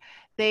language,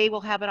 they will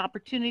have an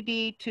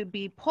opportunity to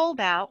be pulled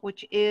out,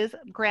 which is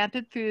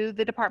granted through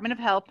the Department of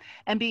Health,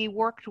 and be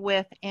worked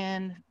with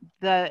in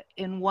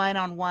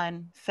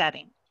one-on-one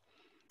setting.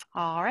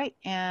 All right,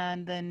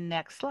 and the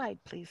next slide,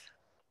 please.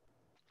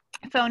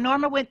 So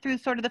Norma went through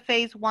sort of the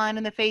phase 1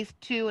 and the phase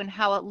 2 and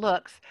how it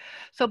looks.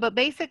 So, but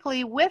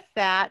basically with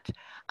that,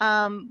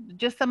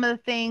 just some of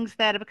the things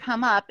that have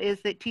come up is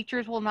that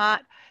teachers will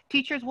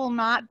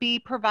not be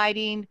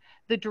providing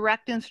the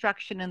direct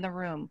instruction in the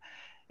room.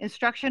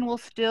 Instruction will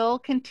still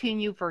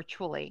continue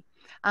virtually.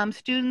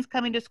 Students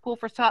coming to school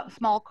for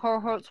small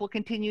cohorts will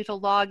continue to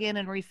log in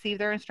and receive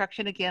their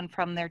instruction again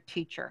from their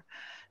teacher.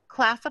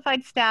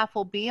 Classified staff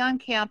will be on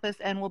campus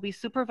and will be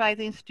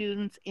supervising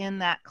students in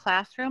that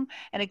classroom.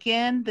 And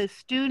again, the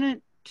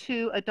student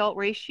to adult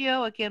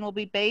ratio, again, will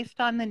be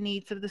based on the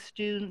needs of the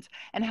students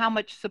and how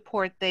much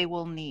support they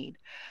will need.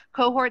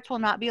 Cohorts will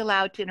not be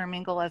allowed to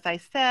intermingle, as I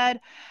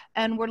said,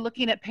 and we're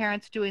looking at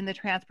parents doing the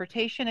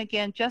transportation,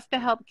 again, just to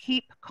help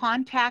keep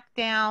contact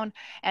down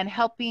and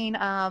helping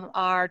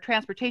our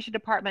transportation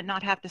department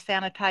not have to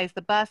sanitize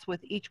the bus with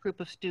each group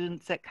of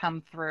students that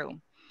come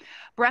through.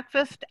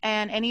 Breakfast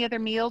and any other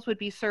meals would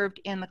be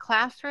served in the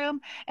classroom,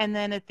 and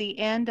then at the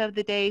end of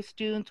the day,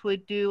 students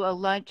would do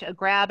a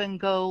grab and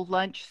go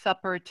lunch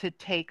supper to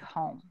take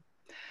home.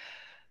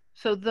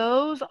 So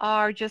those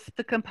are just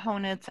the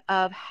components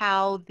of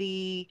how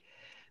the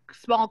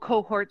small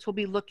cohorts will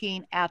be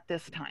looking at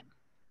this time.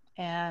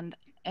 And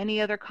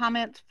Any other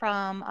comments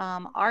from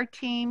our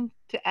team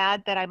to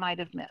add that I might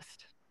have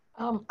missed?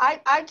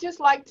 I'd just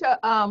like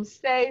to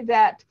say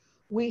that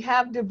we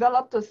have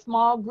developed a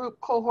small group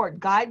cohort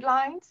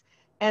guidelines,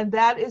 and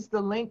that is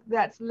the link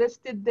that's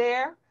listed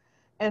there.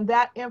 And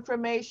that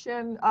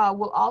information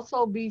will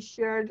also be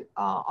shared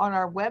on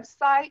our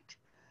website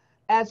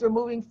as we're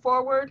moving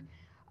forward.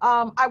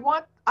 I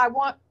want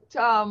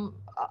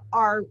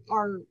our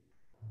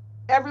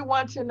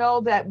everyone to know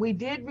that we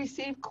did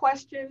receive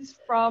questions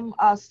from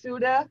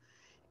SUDA,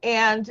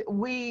 and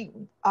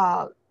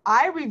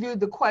I reviewed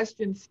the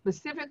questions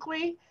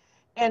specifically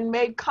and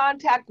made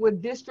contact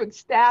with district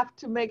staff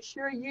to make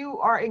sure you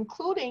are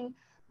including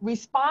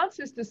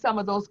responses to some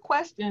of those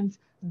questions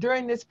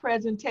during this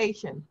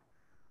presentation.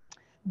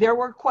 There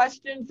were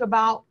questions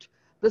about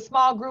the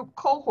small group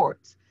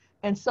cohorts.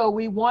 And so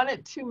we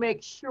wanted to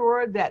make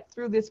sure that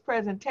through this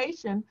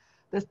presentation,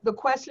 the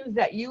questions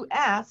that you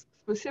asked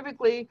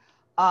specifically,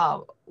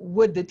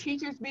 would the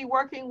teachers be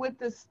working with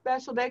the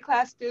special day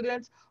class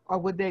students, or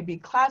would they be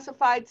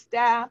classified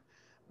staff?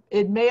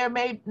 It may or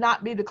may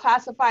not be the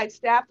classified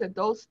staff that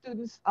those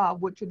students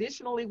would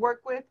traditionally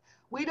work with.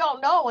 We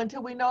don't know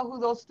until we know who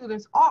those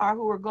students are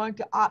who are going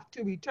to opt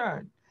to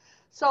return.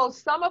 So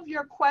some of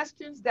your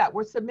questions that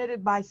were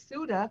submitted by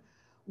SUDA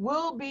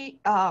will be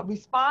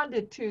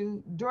responded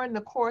to during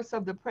the course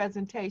of the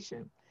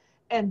presentation.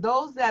 And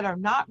those that are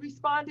not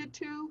responded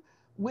to,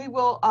 we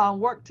will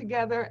work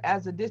together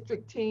as a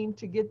district team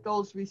to get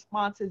those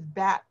responses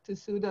back to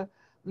SUDA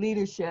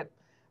leadership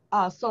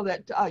so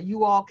that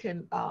you all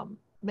can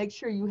make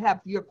sure you have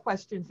your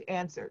questions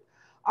answered.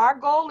 Our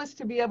goal is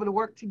to be able to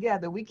work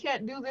together. We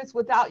can't do this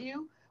without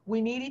you.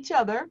 We need each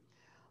other.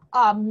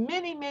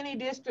 Many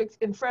districts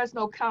in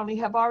Fresno County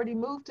have already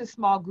moved to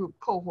small group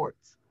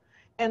cohorts,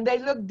 and they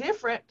look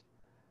different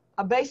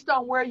based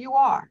on where you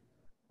are.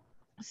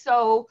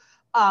 So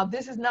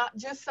this is not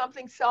just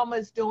something Selma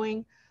is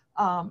doing.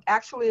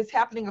 Actually, it's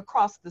happening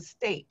across the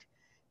state.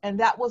 And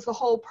that was the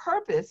whole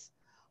purpose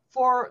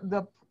for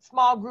the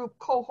small group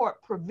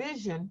cohort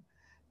provision,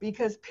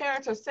 because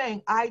parents are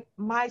saying,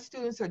 my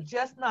students are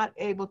just not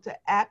able to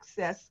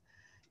access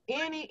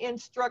any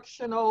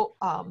instructional,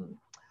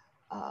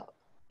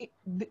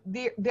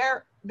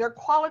 their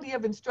quality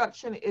of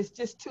instruction is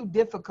just too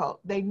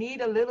difficult. They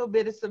need a little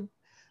bit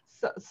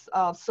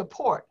of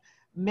support.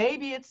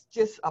 Maybe it's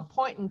just a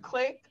point and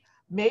click.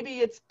 Maybe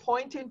it's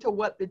pointing to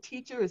what the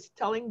teacher is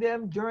telling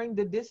them during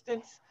the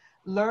distance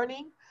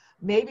learning.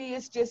 Maybe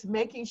it's just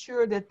making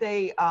sure that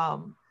they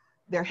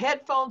their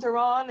headphones are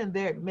on, and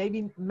they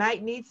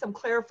might need some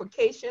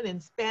clarification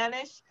in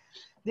Spanish.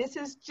 This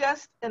is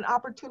just an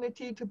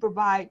opportunity to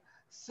provide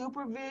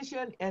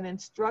supervision and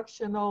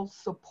instructional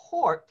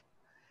support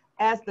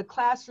as the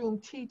classroom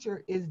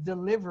teacher is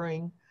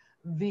delivering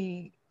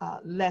the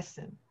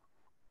lesson.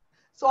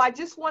 So I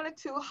just wanted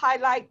to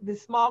highlight the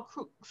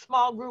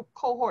small group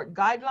cohort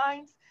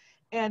guidelines,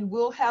 and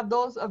we'll have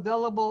those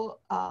available,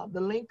 the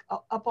link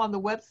up on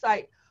the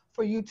website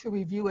for you to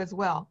review as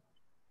well.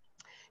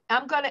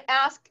 I'm going to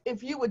ask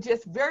if you would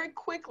just very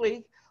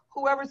quickly,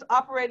 whoever's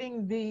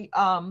operating the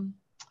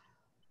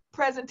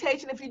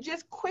presentation, if you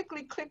just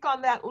quickly click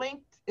on that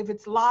link. If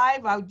it's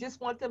live, I just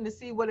want them to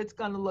see what it's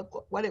going to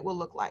look, what it will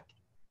look like.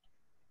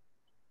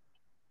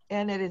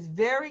 And it is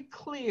very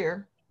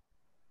clear,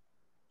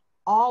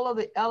 all of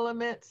the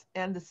elements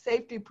and the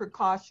safety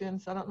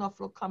precautions. I don't know if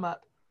it'll come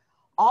up.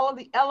 All of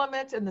the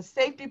elements and the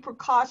safety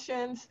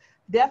precautions,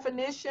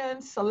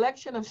 definitions,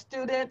 selection of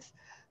students.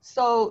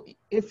 So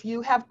if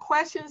you have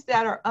questions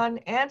that are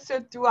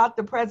unanswered throughout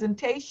the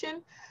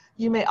presentation,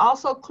 you may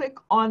also click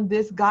on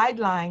this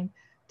guideline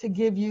to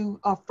give you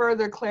a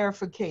further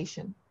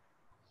clarification.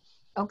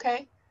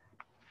 Okay.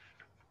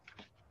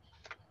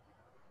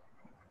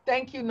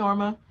 Thank you,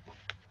 Norma.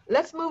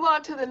 Let's move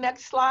on to the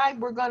next slide.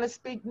 We're going to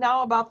speak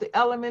now about the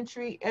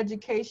elementary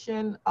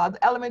education, the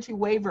elementary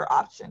waiver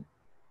option.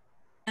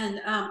 And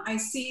I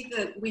see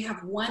that we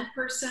have one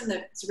person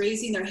that's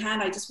raising their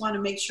hand. I just want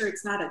to make sure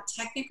it's not a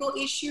technical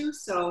issue.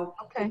 So,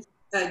 okay.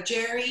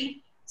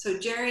 Jerry. So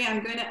Jerry,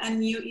 I'm going to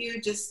unmute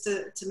you just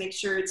to make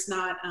sure it's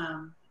not,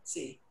 let's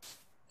see,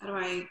 how do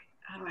I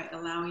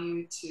allow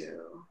you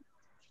to?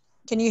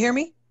 Can you hear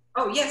me?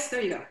 Oh, yes,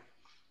 there you go.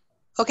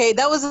 Okay,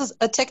 that was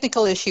a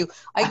technical issue.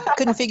 I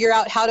couldn't figure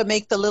out how to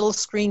make the little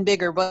screen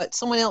bigger, but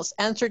someone else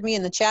answered me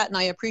in the chat, and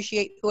I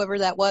appreciate whoever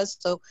that was.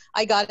 So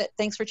I got it.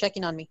 Thanks for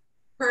checking on me.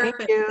 Perfect.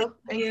 Thank you.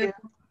 Thank you.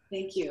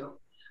 Thank you.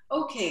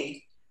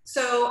 Okay,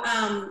 so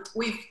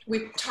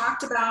we've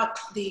talked about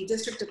the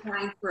district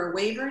applying for a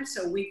waiver.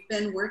 So we've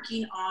been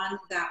working on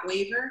that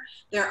waiver.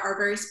 There are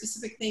very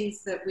specific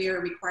things that we are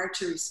required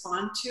to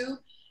respond to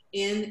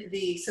in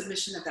the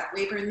submission of that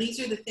waiver. And these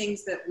are the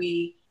things that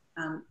we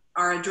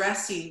are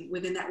addressing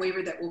within that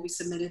waiver that will be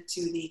submitted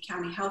to the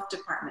county health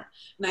department.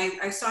 And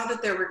I saw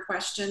that there were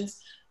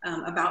questions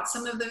about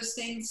some of those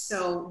things.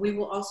 So we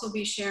will also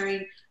be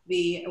sharing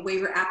the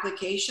waiver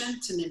application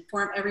to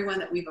inform everyone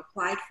that we've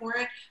applied for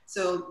it.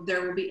 So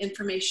there will be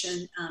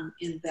information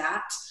in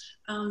that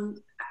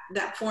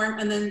that form.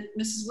 And then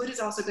Mrs. Wood is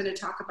also going to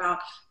talk about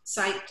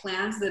site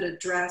plans that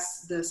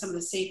address some of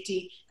the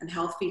safety and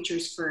health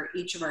features for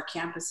each of our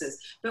campuses.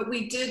 But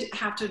we did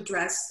have to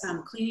address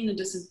cleaning and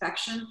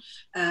disinfection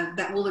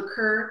that will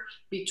occur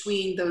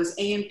between those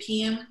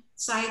AM/PM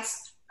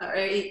sites,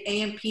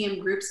 AM/PM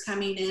groups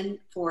coming in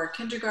for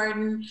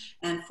kindergarten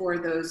and for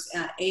those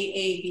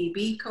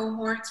AABB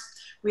cohorts.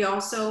 We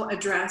also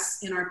address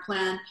in our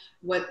plan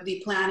what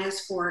the plan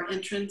is for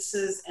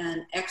entrances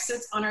and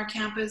exits on our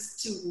campus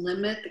to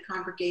limit the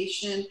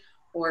congregation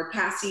or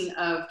passing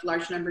of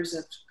large numbers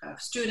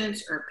of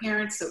students or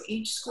parents. So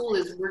each school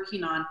is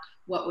working on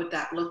what would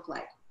that look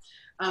like.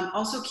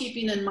 Also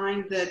keeping in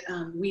mind that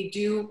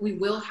we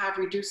will have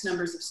reduced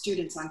numbers of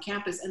students on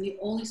campus, and the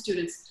only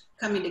students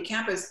coming to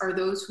campus are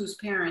those whose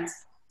parents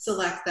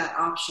select that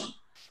option.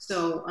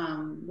 So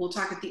we'll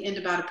talk at the end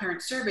about a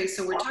parent survey.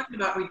 So we're talking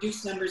about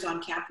reduced numbers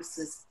on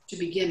campuses to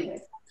begin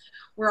with.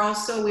 We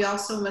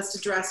also must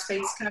address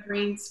face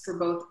coverings for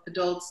both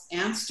adults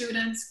and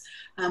students.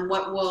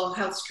 What will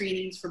health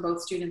screenings for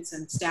both students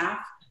and staff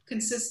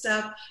consist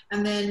of?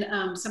 And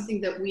then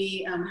something that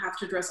we have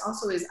to address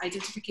also is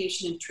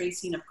identification and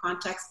tracing of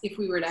contacts if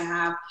we were to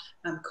have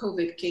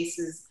COVID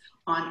cases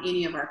on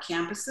any of our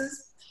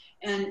campuses.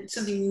 And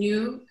something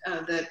new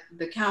that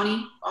the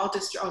county, all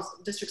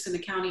districts in the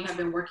county have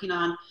been working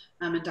on,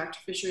 and Dr.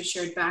 Fisher has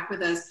shared back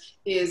with us,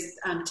 is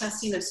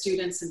testing of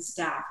students and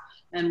staff.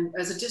 And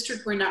as a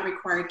district, we're not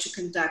required to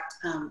conduct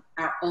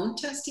our own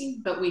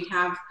testing, but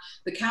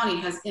the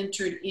county has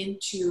entered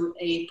into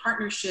a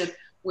partnership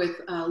with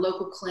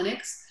local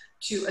clinics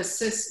to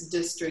assist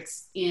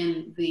districts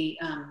in the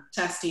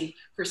testing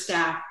for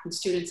staff and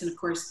students, and of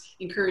course,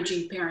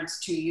 encouraging parents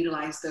to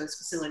utilize those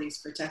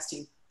facilities for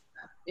testing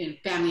in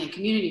family and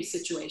community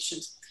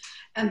situations.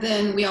 And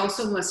then we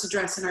also must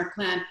address in our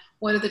plan,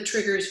 what are the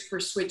triggers for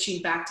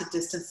switching back to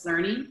distance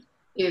learning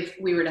if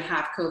we were to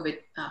have COVID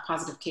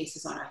positive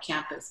cases on our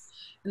campus.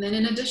 And then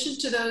in addition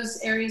to those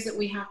areas that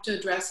we have to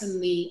address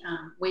in the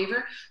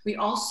waiver, we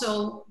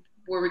also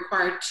were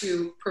required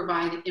to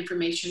provide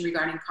information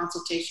regarding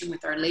consultation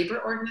with our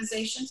labor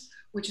organizations,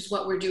 which is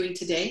what we're doing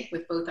today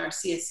with both our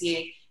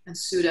CSEA and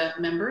SUDA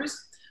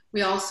members.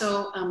 We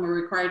also were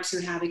required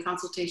to have a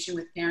consultation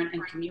with parent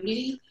and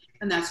community,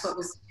 and that's what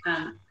was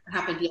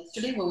happened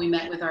yesterday when we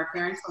met with our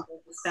parents on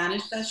both the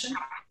Spanish session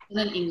and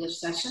an English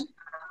session.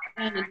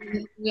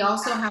 And we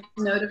also have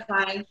to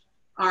notify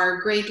our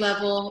grade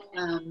level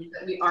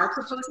that we are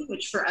proposing,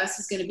 which for us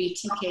is going to be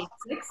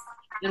TK6,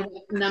 and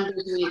what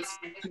numbers we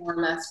expect more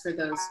or less for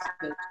those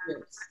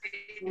groups.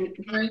 And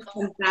hearing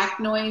some back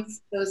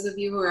noise, those of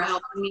you who are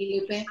helping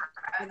me, Lupe,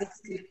 I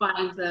just can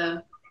find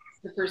the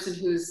person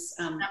who's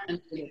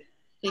unmuted.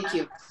 Thank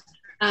you.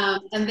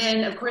 And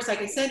then, of course,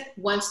 like I said,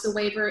 once the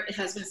waiver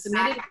has been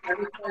submitted, I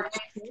required to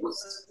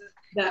post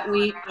that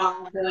we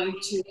are going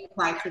to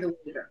apply for the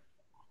waiver.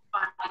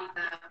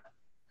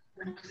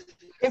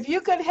 If you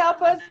could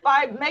help us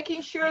by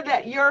making sure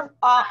that you're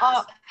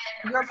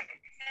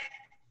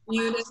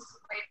muted.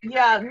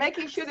 Yeah,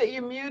 making sure that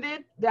you're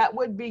muted, that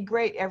would be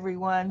great,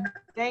 everyone.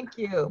 Thank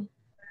you.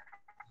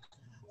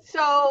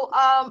 So,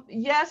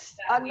 yes,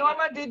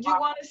 Norma, did you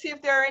want to see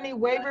if there are any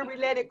waiver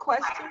related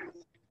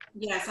questions?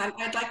 Yes,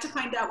 I'd like to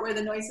find out where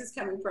the noise is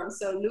coming from.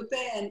 So Lupe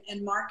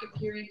and Mark,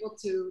 if you're able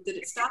to, did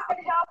it stop? Help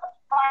us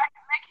by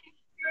making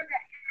sure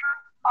that you're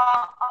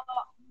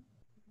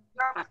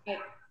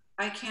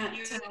I can't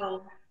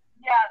tell.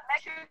 Yeah,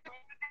 make sure you're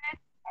muted.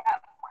 That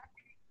would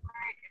be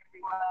great,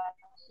 everyone.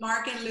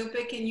 Mark and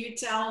Lupe, can you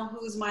tell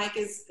whose mic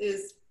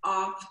is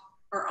off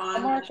or on?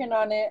 I'm working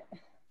on it.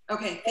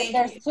 Okay, thank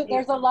you.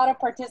 There's a lot of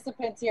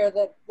participants here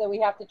that we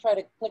have to try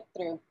to click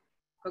through.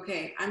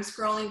 Okay, I'm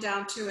scrolling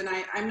down too, and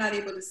I'm not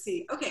able to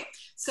see. Okay,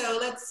 so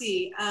let's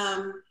see.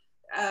 And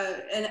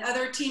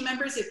other team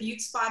members, if you've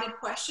spotted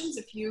questions,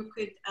 if you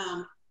could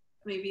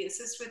maybe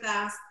assist with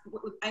that.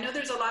 I know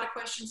there's a lot of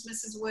questions,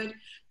 Mrs. Wood,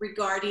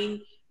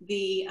 regarding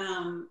the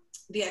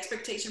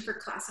expectation for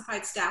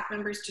classified staff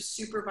members to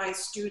supervise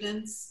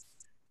students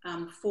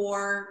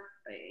for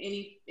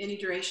any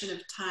duration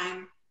of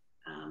time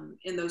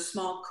in those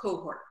small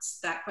cohorts.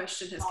 That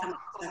question has come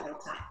up several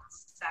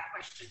times.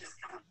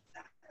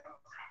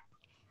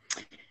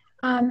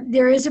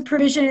 There is a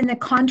provision in the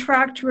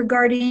contract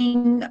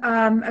regarding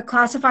a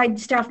classified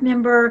staff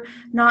member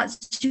not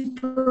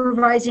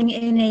supervising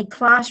in a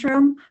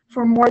classroom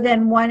for more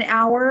than 1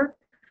 hour.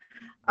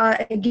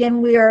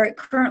 Again, we are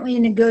currently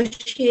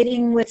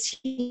negotiating with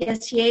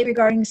CSEA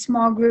regarding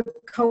small group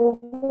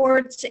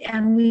cohorts,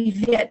 and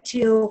we've yet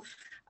to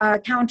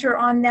counter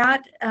on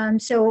that.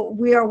 So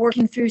we are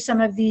working through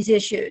some of these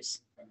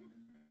issues.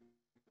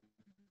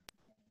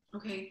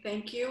 Okay,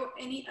 thank you.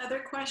 Any other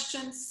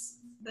questions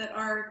that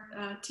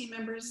our team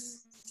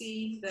members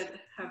see that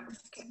have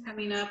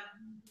coming up?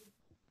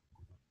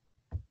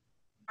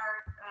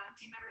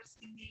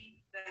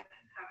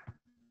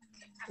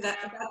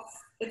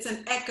 It's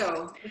an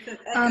echo. It's an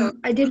echo.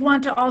 I did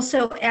want to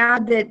also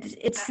add that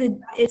it's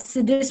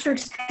the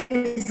district's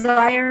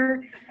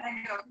desire.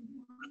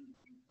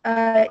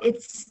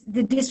 it's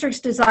the district's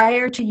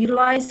desire to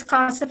utilize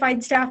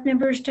classified staff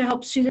members to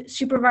help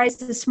supervise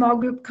the small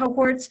group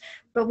cohorts,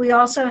 but we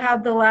also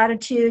have the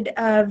latitude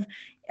of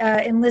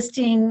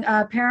enlisting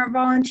parent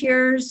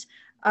volunteers,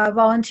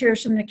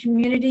 volunteers from the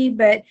community,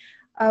 but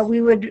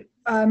we would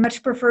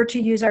much prefer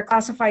to use our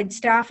classified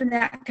staff in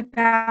that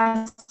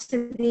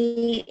capacity.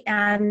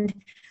 And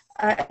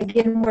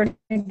again, we're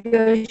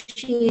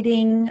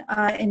negotiating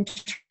in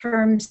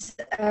terms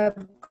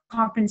of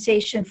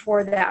compensation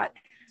for that.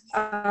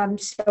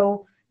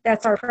 So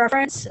that's our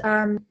preference.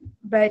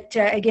 But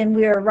again,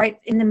 we are right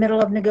in the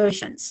middle of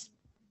negotiations.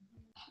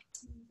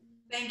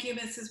 Thank you,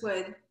 Mrs.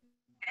 Wood.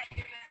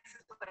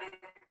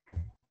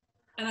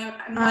 And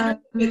I'm wondering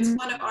if it's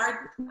one of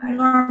our...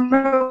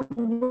 Norma,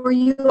 were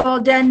you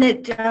all done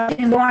that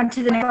can go on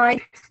to the next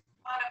slide?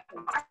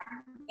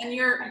 And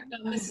you're,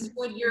 Mrs.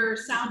 Wood, you're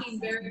sounding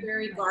very,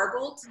 very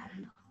garbled.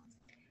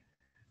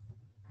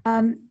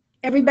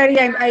 Everybody,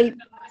 Mrs.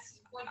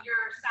 Wood,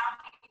 you're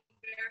sounding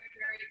very,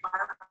 very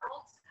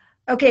garbled.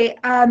 Okay,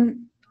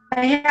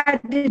 I had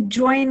to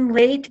join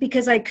late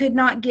because I could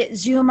not get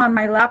Zoom on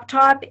my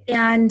laptop,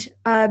 and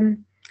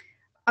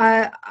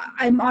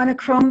I'm on a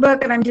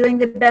Chromebook and I'm doing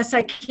the best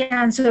I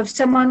can. So if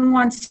someone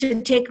wants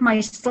to take my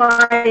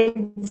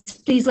slides,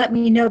 please let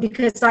me know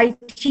because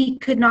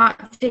IT could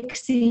not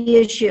fix the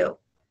issue.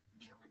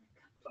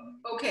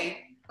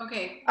 Okay,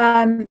 okay.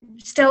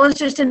 Stella's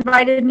just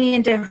invited me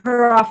into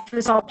her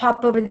office. I'll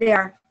pop over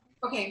there.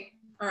 Okay,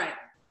 all right.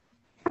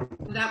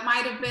 That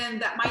might have been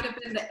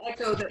the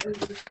echo that we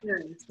were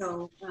hearing.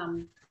 So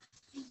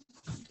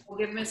we'll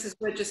give Mrs.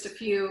 Wood just a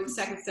few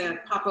seconds to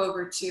pop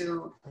over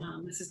to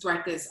Mrs.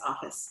 Duarte's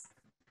office.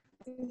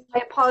 I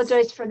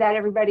apologize for that,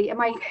 everybody.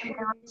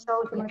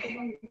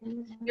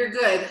 You're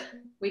good.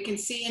 We can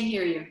see and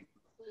hear you.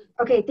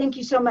 Okay, thank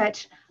you so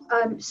much.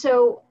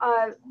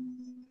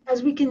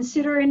 As we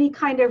consider any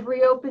kind of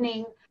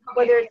reopening,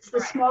 whether it's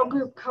the small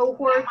group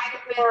cohorts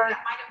or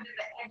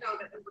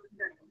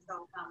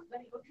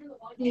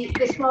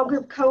the small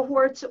group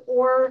cohorts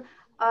or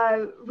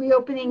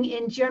reopening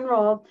in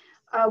general,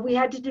 we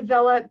had to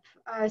develop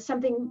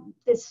something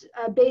that's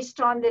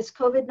based on this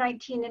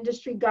COVID-19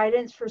 industry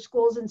guidance for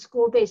schools and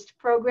school-based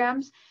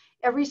programs.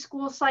 Every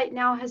school site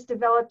now has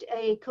developed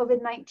a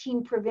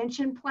COVID-19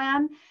 prevention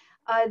plan.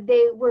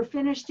 They were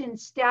finished in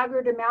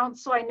staggered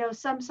amounts, so I know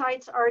some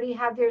sites already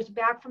have theirs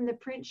back from the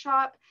print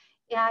shop,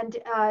 and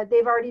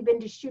they've already been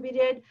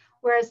distributed,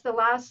 whereas the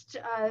last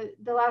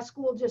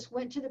school just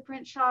went to the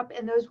print shop,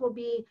 and those will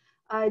be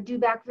due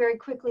back very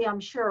quickly, I'm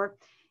sure.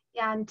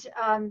 And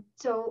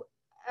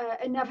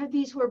enough of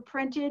these were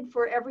printed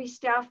for every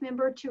staff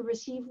member to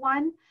receive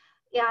one,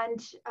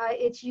 and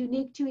it's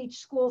unique to each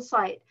school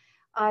site.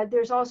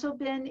 There's also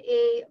been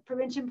a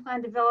prevention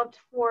plan developed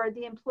for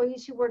the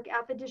employees who work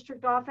at the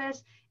district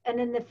office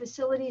and in the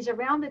facilities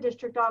around the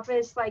district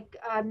office, like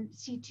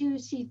C2,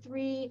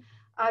 C3,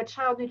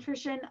 child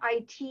nutrition,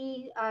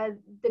 IT,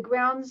 the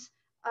grounds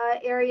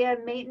area,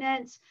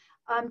 maintenance.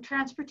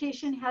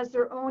 Transportation has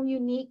their own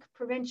unique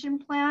prevention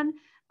plan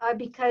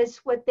because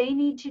what they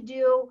need to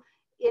do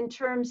in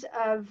terms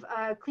of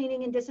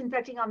cleaning and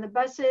disinfecting on the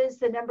buses,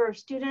 the number of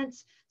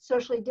students,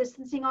 socially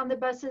distancing on the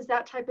buses,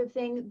 that type of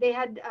thing, they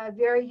had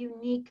very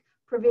unique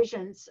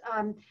provisions.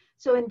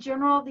 So in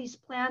general, these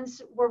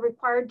plans were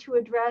required to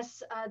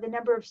address the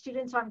number of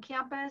students on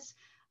campus,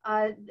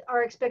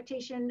 our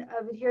expectation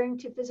of adhering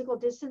to physical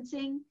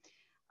distancing,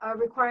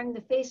 requiring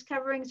the face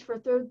coverings for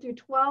 3rd through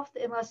 12th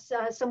unless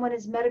someone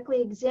is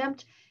medically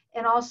exempt,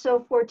 and also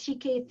for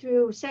TK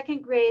through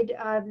 2nd grade,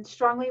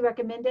 strongly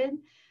recommended.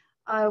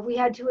 We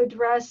had to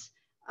address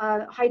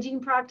hygiene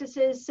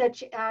practices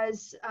such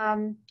as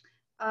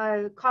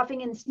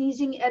coughing and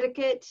sneezing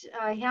etiquette,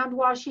 hand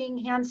washing,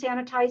 hand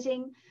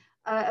sanitizing.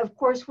 Of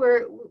course,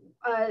 we're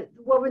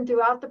woven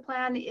throughout the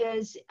plan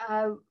is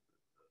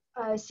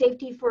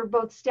safety for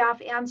both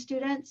staff and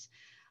students.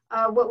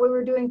 What we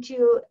were doing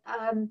to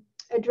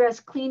address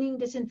cleaning,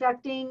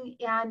 disinfecting,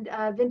 and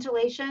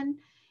ventilation,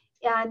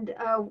 and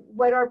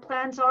what our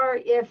plans are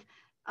if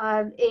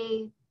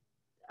a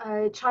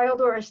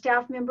child or a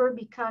staff member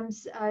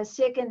becomes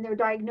sick and they're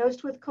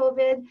diagnosed with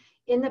COVID.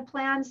 In the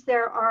plans,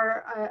 there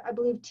are, I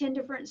believe, 10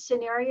 different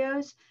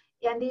scenarios,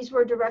 and these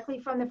were directly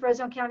from the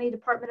Fresno County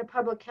Department of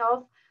Public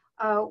Health,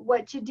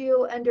 what to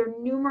do under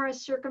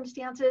numerous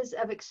circumstances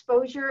of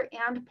exposure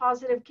and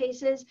positive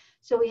cases.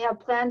 So we have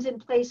plans in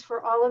place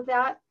for all of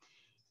that.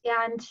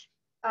 And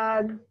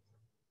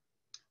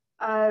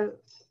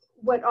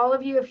what all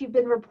of you, if you've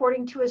been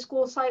reporting to a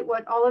school site,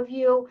 what all of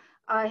you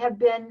have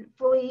been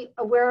fully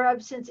aware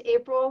of since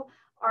April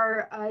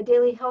are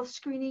daily health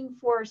screening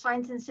for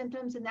signs and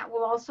symptoms, and that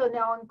will also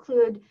now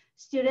include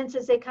students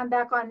as they come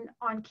back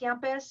on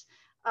campus,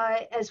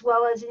 as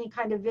well as any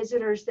kind of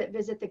visitors that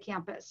visit the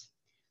campus.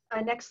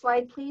 Next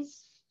slide,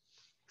 please.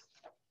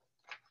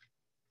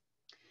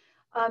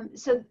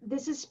 So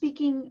this is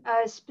speaking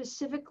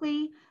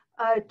specifically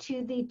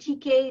to the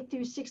TK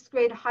through 6th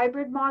grade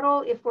hybrid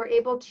model if we're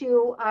able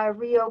to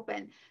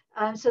reopen.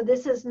 So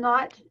this is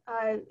not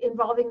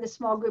involving the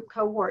small group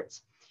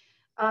cohorts.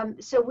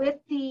 So with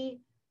the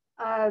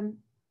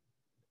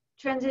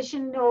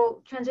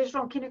transitional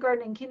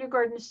kindergarten and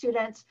kindergarten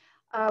students,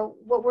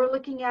 what we're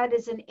looking at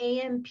is an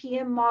AM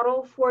PM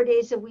model 4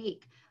 days a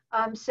week.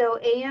 So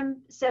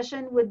AM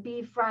session would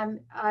be from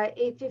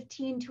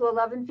 8:15 to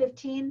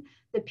 11:15.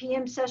 The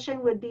PM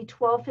session would be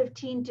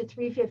 12:15 to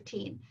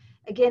 3:15.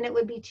 Again, it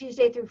would be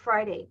Tuesday through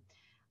Friday.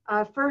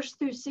 First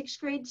through sixth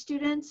grade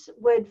students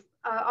would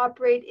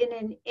operate in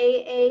an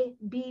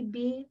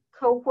AABB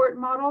cohort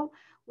model,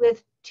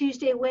 with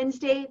Tuesday,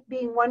 Wednesday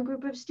being one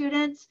group of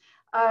students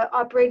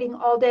operating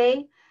all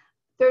day.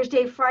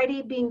 Thursday,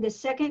 Friday being the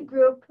second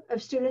group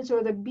of students,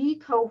 or the B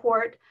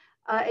cohort,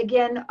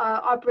 again,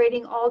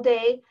 operating all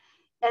day.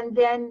 And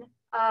then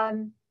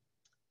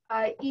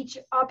each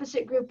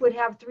opposite group would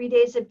have 3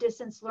 days of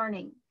distance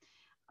learning.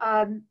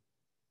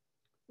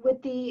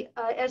 With the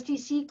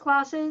SDC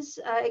classes,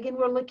 again,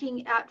 we're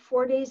looking at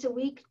 4 days a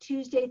week,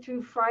 Tuesday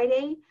through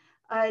Friday.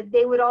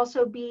 They would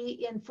also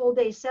be in full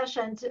day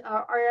sessions.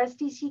 Our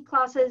SDC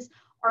classes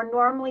are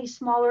normally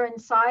smaller in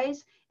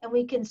size, and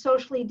we can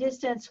socially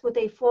distance with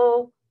a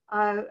full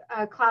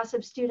class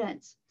of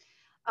students.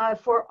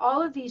 For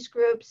all of these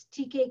groups,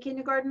 TK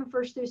kindergarten,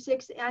 first through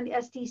sixth, and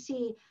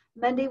SDC,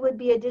 Monday would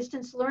be a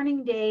distance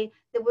learning day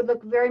that would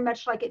look very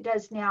much like it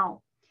does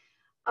now.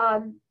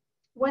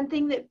 One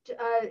thing that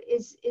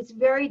is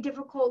very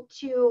difficult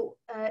to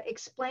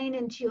explain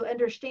and to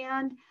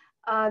understand,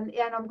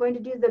 and I'm going to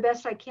do the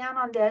best I can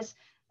on this,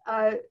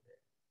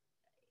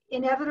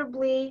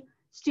 inevitably,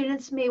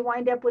 students may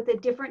wind up with a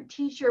different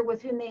teacher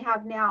with whom they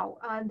have now.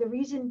 The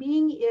reason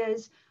being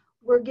is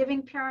we're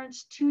giving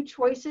parents two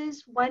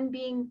choices, one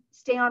being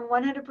stay on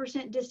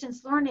 100%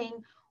 distance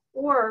learning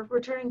or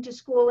returning to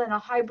school in a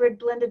hybrid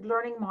blended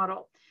learning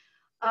model.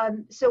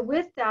 So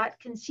with that,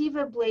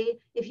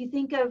 conceivably, if you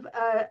think of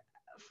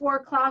 4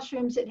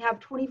 classrooms that have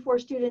 24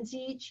 students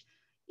each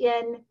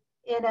in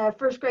a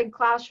first grade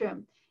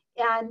classroom,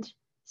 and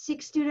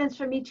 6 students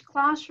from each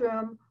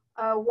classroom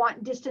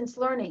want distance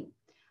learning.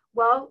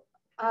 Well,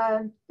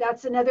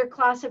 that's another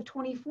class of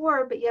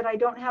 24, but yet I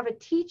don't have a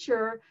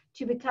teacher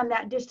to become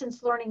that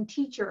distance learning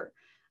teacher.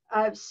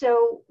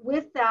 So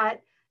with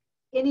that,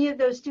 any of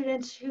those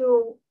students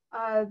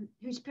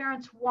whose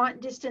parents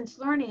want distance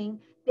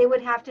learning, they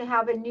would have to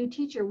have a new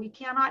teacher. We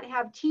cannot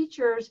have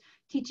teachers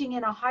teaching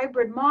in a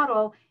hybrid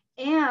model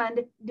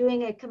and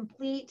doing a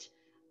complete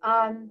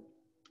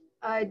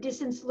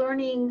distance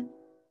learning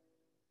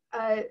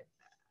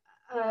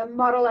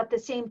model at the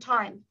same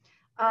time.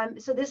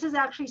 So this is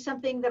actually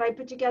something that I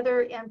put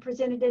together and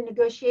presented in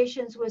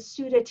negotiations with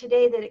SUDA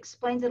today that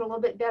explains it a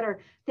little bit better.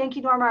 Thank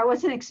you, Norma. I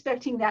wasn't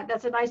expecting that.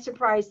 That's a nice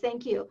surprise.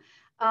 Thank you.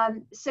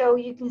 So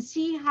you can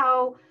see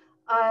how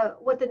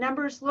what the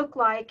numbers look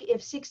like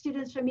if 6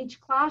 students from each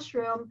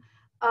classroom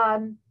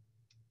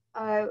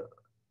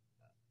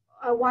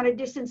wanted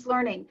distance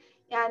learning.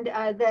 And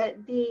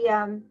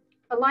the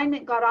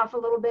alignment got off a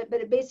little bit,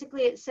 but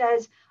it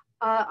says,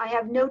 I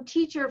have no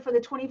teacher for the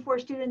 24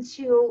 students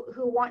who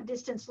want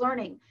distance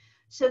learning.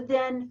 So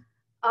then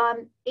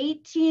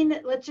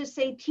 18, let's just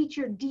say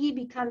teacher D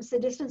becomes the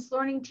distance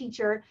learning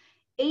teacher.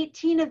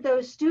 18 of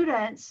those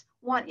students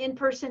want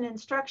in-person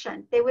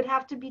instruction. They would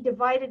have to be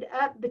divided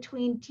up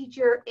between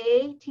teacher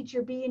A,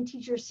 teacher B, and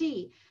teacher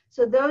C.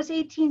 So those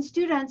 18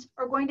 students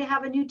are going to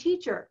have a new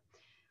teacher.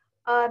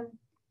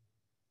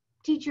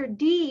 Teacher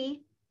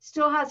D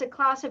still has a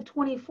class of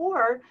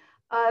 24,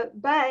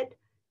 but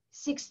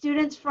 6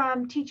 students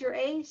from teacher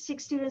A,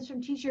 6 students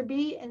from teacher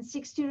B, and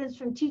 6 students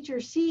from teacher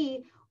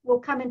C will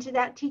come into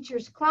that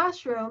teacher's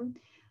classroom.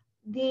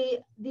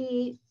 The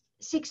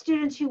 6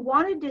 students who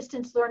wanted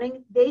distance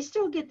learning, they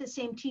still get the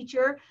same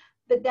teacher,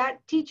 but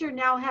that teacher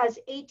now has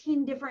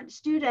 18 different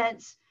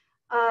students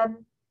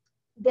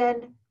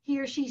than he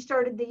or she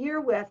started the year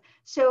with.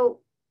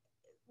 So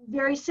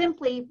very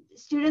simply,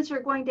 students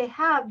are going to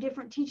have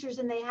different teachers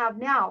than they have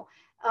now.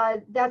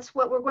 That's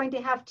what we're going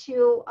to have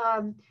to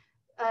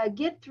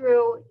get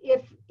through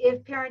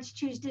if parents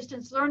choose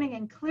distance learning,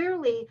 and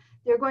clearly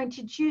they're going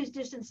to choose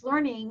distance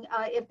learning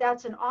if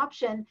that's an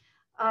option,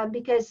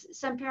 because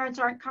some parents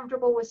aren't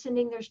comfortable with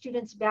sending their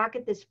students back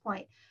at this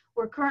point.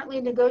 We're currently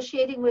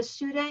negotiating with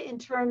SUDA in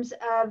terms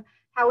of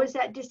how is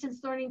that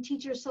distance learning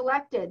teacher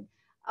selected.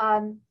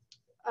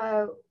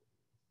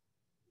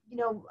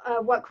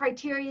 What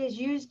criteria is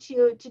used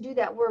to do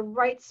that. We're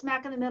right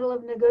smack in the middle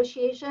of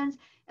negotiations,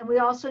 and we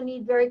also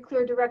need very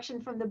clear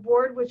direction from the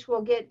board, which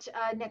we'll get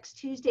next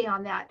Tuesday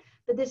on that.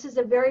 But this is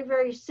a very,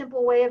 very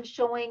simple way of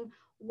showing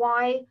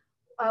why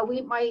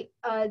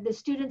the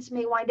students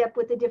may wind up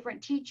with a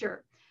different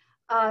teacher.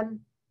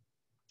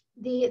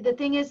 The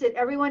thing is that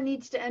everyone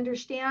needs to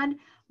understand,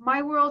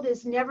 my world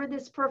is never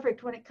this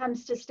perfect when it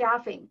comes to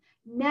staffing.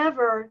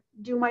 Never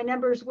do my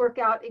numbers work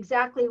out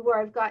exactly where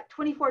I've got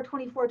 24,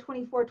 24,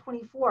 24,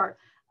 24.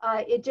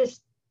 It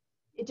just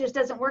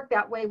doesn't work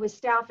that way with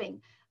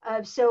staffing.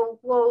 So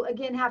we'll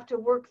again have to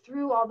work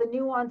through all the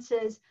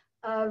nuances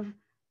of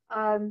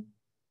the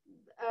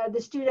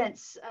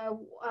students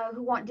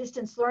who want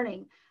distance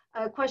learning.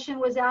 A question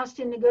was asked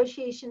in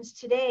negotiations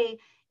today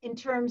in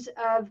terms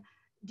of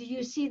Do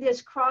you see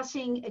this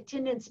crossing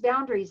attendance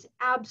boundaries?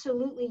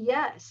 Absolutely,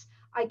 yes.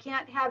 I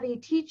can't have a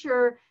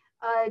teacher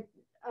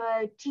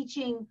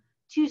teaching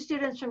 2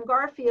 students from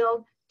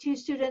Garfield, 2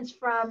 students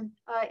from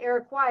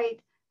Eric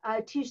White,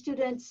 2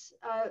 students,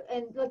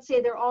 and let's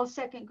say they're all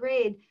 2nd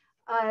grade.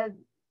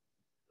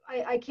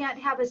 I can't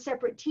have a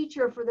separate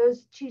teacher for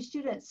those 2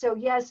 students. So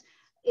yes,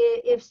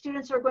 if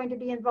students are going to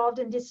be involved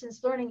in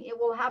distance learning, it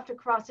will have to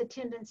cross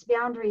attendance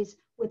boundaries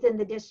within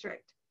the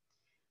district.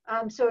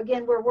 So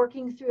again, we're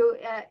working through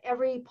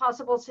every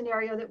possible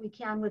scenario that we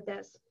can with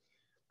this.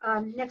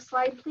 Next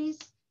slide, please.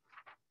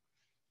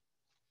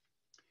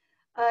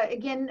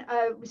 Again,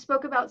 we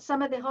spoke about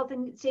some of the health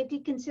and safety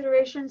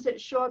considerations that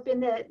show up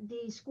in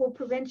the school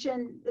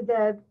prevention,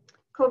 the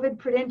COVID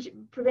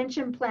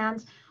prevention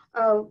plans.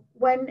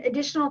 One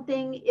additional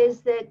thing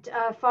is that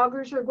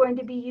foggers are going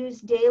to be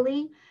used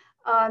daily.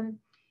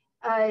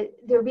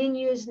 They're being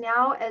used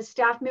now as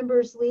staff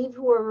members leave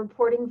who are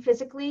reporting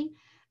physically.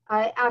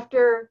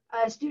 After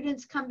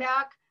students come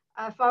back,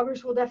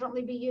 foggers will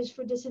definitely be used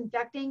for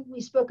disinfecting.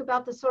 We spoke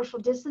about the social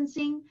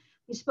distancing.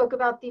 We spoke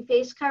about the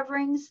face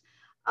coverings.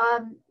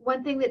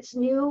 One thing that's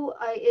new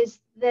is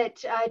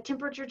that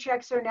temperature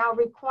checks are now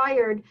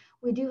required.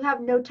 We do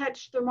have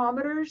no-touch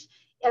thermometers,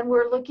 and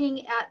we're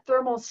looking at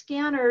thermal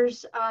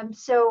scanners.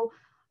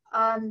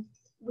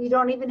 We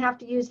don't even have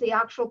to use the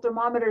actual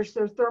thermometers,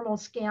 they're thermal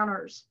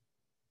scanners.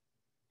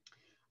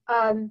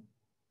 One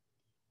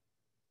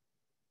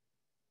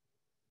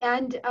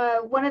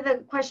of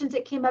the questions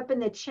that came up in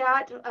the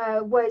chat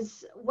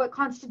was what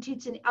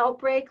constitutes an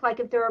outbreak,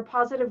 like if there are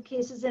positive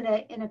cases in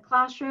a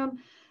classroom.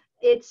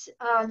 It's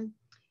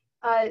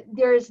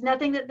there's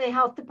nothing that the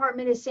health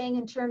department is saying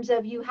in terms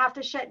of you have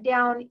to shut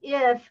down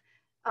if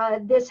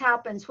this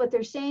happens. What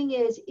they're saying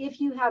is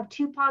if you have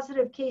 2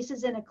 positive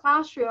cases in a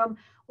classroom,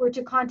 we're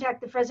to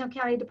contact the Fresno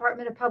County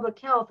Department of Public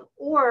Health,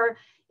 or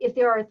if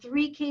there are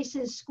 3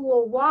 cases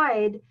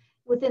school-wide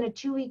within a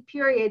 2-week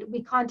period,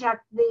 we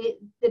contact the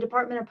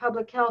Department of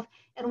Public Health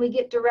and we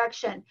get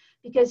direction,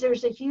 because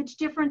there's a huge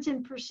difference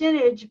in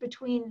percentage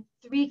between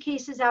 3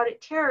 cases out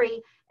at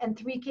Terry and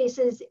 3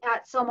 cases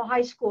at Selma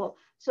High School.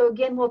 So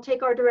again, we'll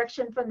take our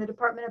direction from the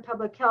Department of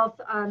Public Health,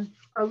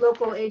 our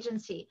local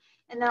agency.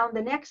 And now on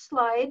the next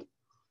slide,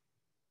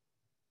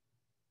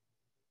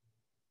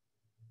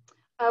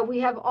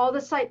 we have all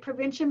the site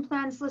prevention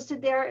plans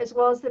listed there, as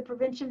well as the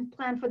prevention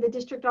plan for the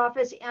district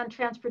office and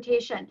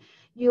transportation.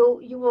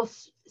 You will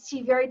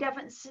see very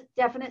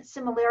definite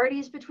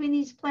similarities between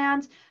these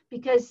plans,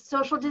 because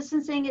social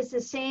distancing is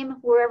the same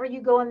wherever you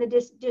go in the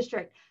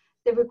district.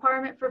 The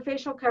requirement for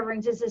facial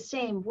coverings is the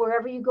same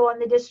wherever you go in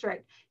the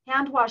district.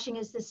 Hand washing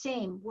is the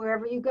same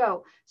wherever you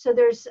go. So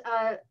there's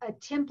a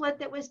template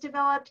that was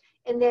developed,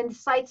 and then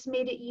sites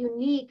made it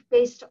unique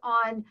based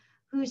on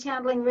who's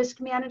handling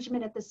risk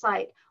management at the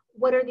site.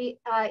 What are the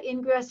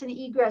ingress and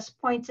egress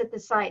points at the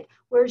site?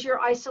 Where's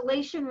your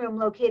isolation room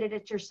located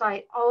at your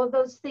site? All of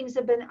those things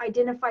have been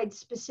identified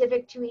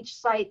specific to each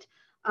site,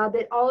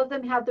 but all of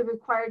them have the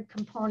required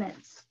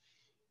components.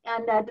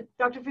 And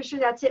Dr. Fisher,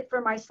 that's it for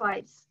my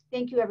slides.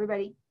 Thank you,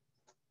 everybody.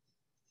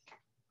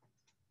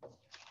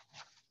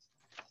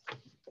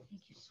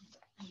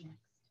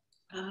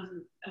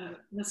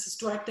 Mrs.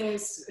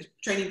 Duarte's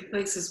training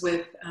places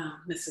with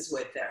Mrs.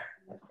 Wood there.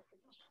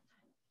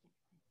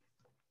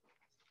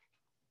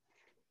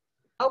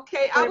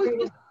 Okay, I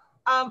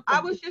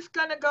was just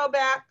gonna go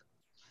back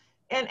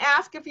and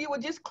ask if you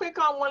would just click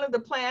on one of the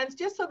plans,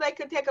 just so they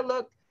could take a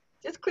look.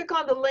 Just click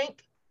on the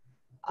link.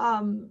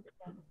 And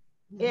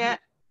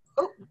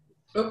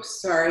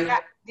oops, sorry.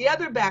 The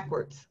other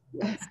backwards.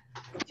 Yes.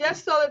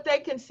 Just so that they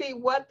can see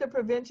what the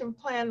prevention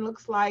plan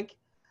looks like.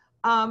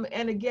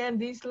 And again,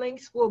 these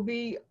links will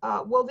be,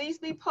 will these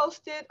be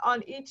posted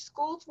on each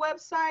school's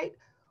website,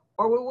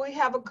 or will we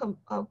have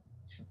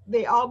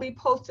they all be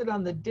posted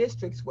on the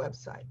district's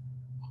website?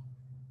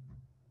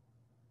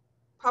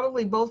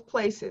 Probably both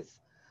places.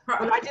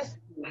 But I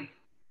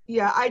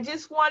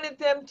just wanted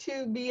them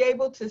to be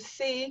able to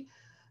see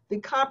the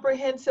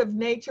comprehensive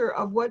nature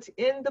of what's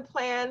in the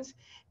plans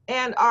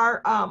and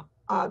our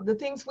the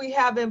things we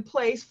have in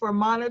place for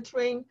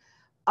monitoring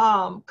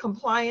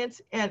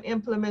compliance and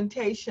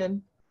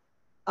implementation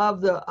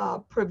of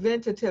the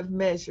preventative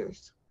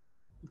measures.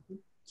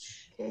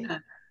 Okay.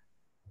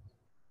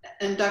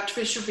 And Dr.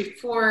 Fisher,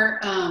 before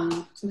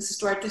Mrs.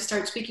 Duarte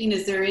starts speaking,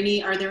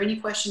 are there any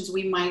questions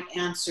we might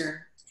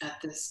answer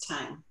at this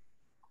time?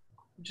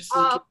 Just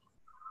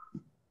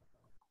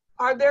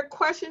are there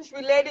questions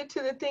related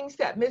to the things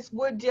that Ms.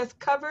 Wood just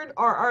covered,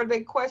 or are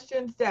they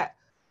questions that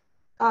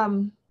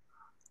I'm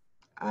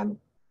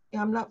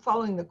not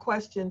following the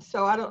question,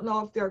 so I don't know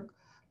if they're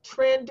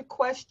trend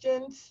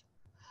questions.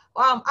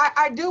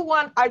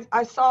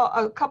 I saw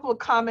a couple of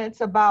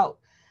comments about,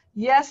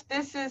 yes,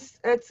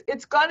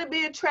 it's going to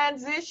be a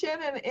transition,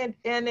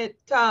 and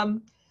it's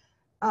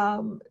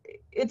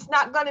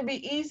not going to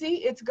be easy.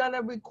 It's going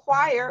to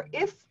require,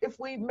 if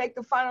we make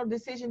the final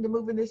decision to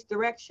move in this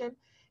direction,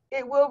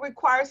 it will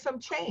require some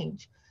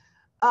change.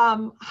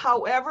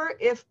 However,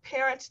 if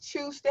parents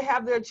choose to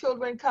have their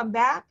children come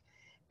back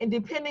And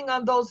depending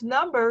on those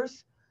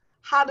numbers,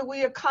 how do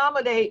we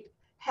accommodate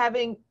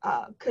having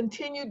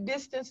continued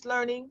distance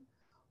learning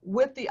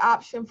with the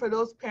option for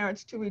those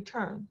parents to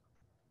return?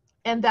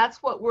 And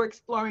that's what we're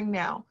exploring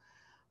now.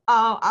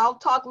 I'll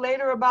talk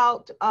later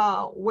about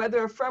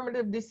whether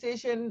affirmative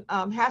decision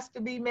has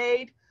to be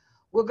made.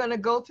 We're going to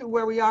go through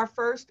where we are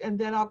first, and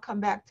then I'll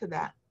come back to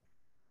that.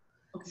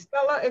 Okay.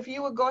 Stella, if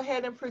you would go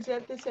ahead and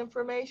present this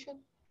information.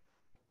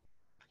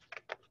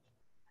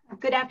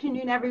 Good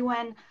afternoon,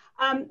 everyone.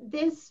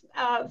 This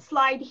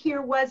slide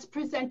here was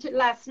presented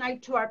last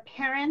night to our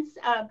parents.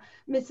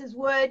 Mrs.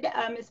 Wood,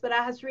 Ms.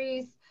 Barajas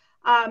Ruiz,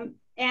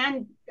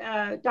 and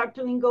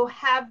Dr. Lingo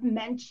have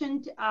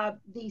mentioned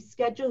the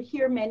schedule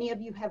here. Many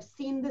of you have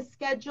seen the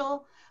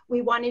schedule.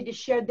 We wanted to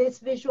share this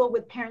visual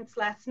with parents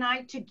last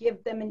night to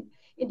give them an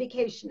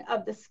indication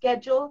of the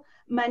schedule.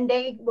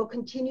 Monday will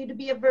continue to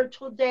be a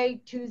virtual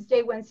day.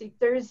 Tuesday, Wednesday,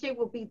 Thursday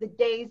will be the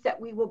days that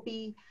we will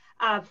be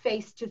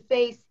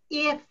face-to-face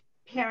if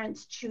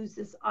parents choose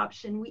this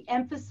option. We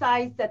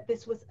emphasize that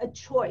this was a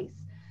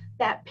choice,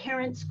 that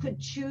parents could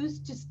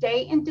choose to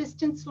stay in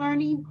distance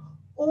learning,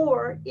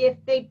 or if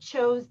they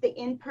chose the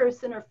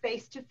in-person or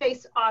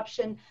face-to-face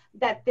option,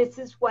 that this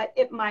is what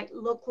it might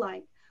look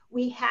like.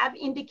 We have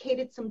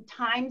indicated some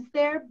times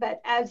there, but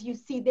as you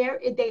see there,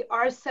 they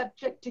are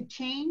subject to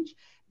change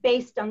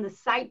based on the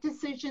site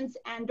decisions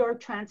and or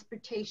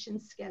transportation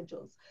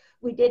schedules.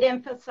 We did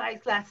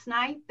emphasize last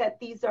night that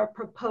these are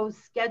proposed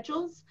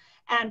schedules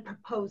and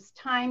proposed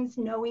times,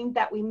 knowing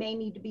that we may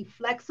need to be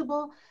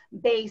flexible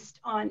based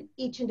on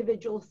each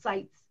individual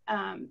site's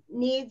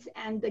needs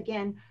and,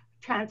 again,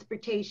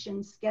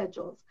 transportation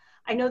schedules.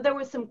 I know there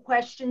were some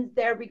questions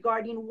there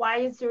regarding why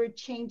is there a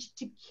change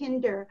to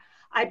kinder.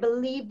 I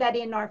believe that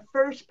in our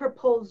first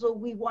proposal,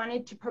 we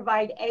wanted to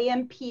provide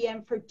AM,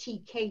 PM for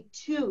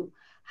TK2.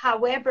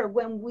 However,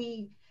 when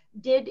we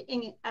did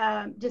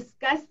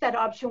discuss that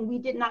option, we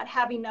did not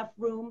have enough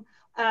room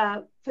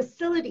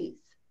facilities.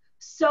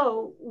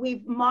 So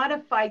we've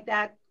modified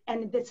that,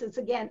 and this is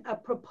again a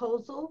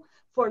proposal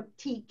for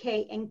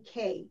TK and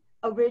K.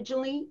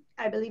 Originally,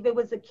 I believe it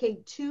was a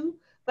K2,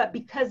 but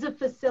because of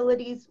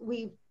facilities,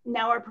 we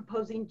now are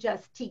proposing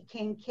just TK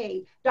and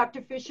K.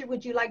 Dr. Fisher,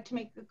 would you like to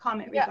make a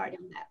comment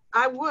regarding that?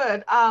 I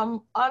would.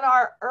 On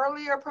our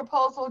earlier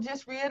proposal,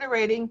 just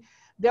reiterating,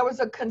 there was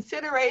a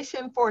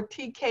consideration for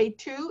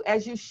TK2,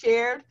 as you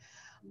shared,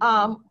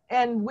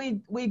 and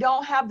we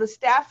don't have the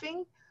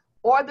staffing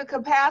or the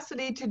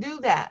capacity to do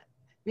that,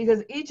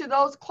 because each of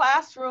those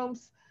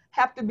classrooms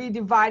have to be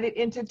divided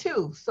into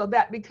two. So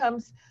that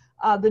becomes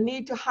the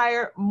need to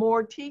hire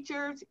more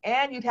teachers,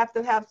 and you'd have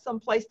to have some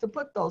place to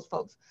put those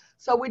folks.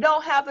 So we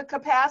don't have the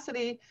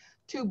capacity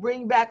to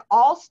bring back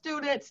all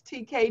students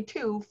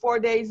TK2 4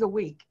 days a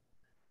week.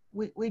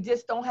 We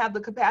just don't have the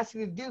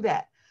capacity to do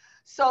that.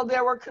 So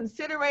there were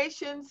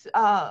considerations,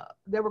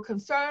 there were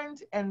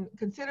concerns and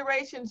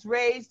considerations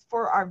raised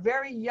for our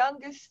very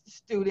youngest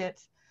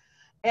students.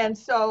 And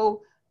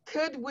so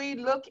could we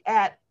look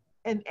at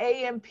an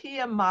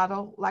AM/PM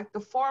model like the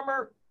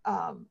former,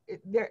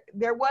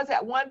 there was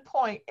at one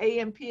point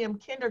AM/PM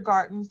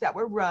kindergartens that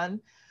were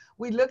run.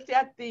 We looked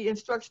at the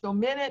instructional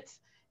minutes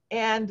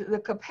and the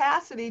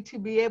capacity to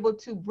be able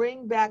to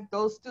bring back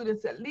those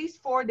students at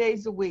least 4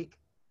 days a week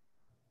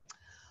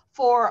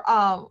for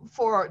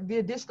the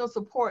additional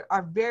support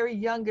our very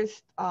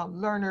youngest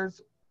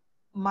learners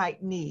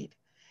might need.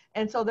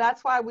 And so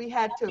that's why we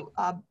had to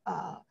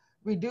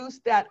reduce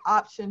that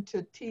option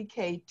to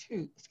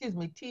TK2, excuse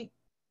me,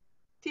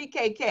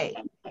 TKK.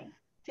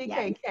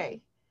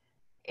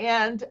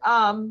 And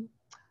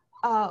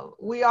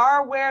we are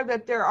aware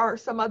that there are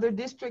some other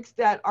districts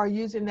that are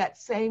using that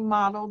same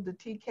model, the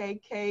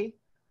TKK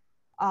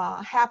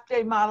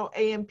half-day model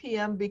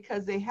AM/PM,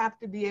 because they have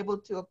to be able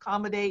to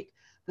accommodate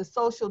the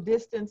social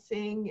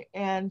distancing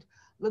and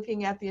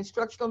looking at the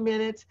instructional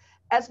minutes,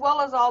 as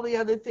well as all the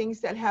other things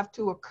that have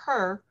to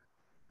occur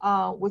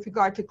with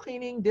regard to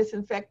cleaning,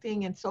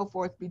 disinfecting, and so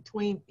forth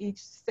between each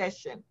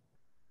session.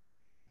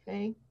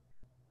 Okay.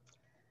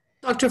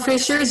 Dr.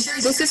 Fisher,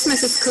 this is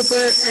Mrs.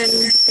 Cooper, and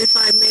if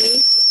I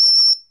may.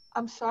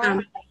 I'm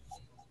sorry.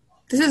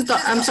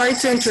 I'm sorry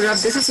to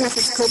interrupt. This is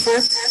Mrs. Cooper,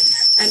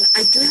 and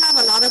I do have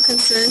a lot of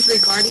concerns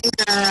regarding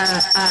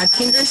the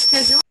kinder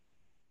schedule.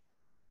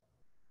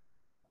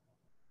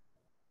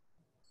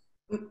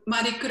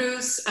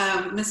 Maricruz,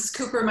 Mrs.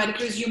 Cooper,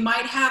 Maricruz, you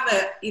might have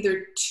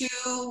either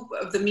two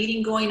of the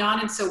meeting going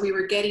on, and so we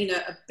were getting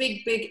a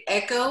big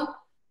echo.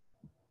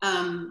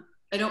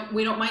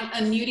 We don't mind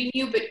unmuting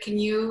you, but can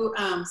you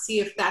see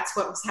if that's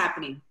what was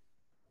happening?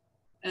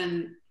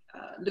 And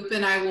Lupe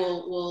and I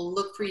will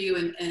look for you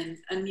and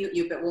unmute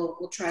you, but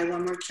we'll try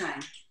one more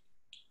time.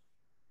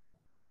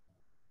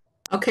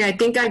 Okay, I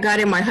think I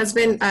got it. My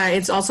husband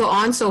is also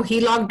on, so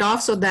he logged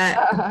off so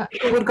that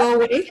it would go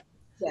away.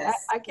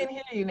 Yes, I can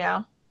hear you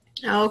now.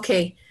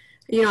 Okay.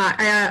 You know,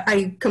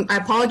 I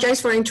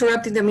apologize for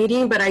interrupting the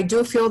meeting, but I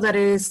do feel that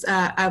it is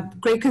a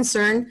great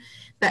concern.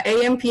 The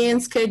AM/PM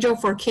schedule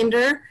for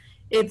kinder,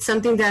 it's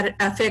something that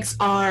affects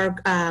our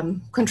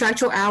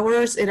contractual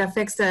hours. It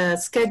affects the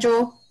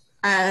schedule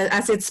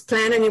as it's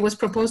planned and it was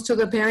proposed to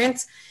the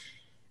parents,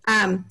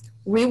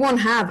 we won't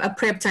have a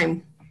prep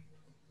time.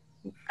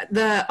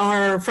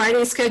 Our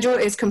Friday schedule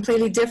is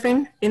completely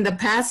different. In the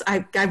past,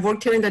 I've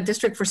worked here in the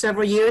district for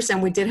several years,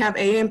 and we did have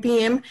AM,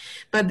 PM,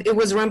 but it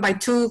was run by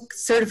two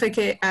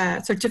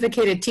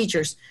certificated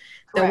teachers.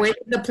 Correct. The way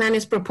the plan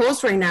is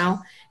proposed right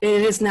now,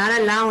 it is not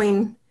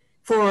allowing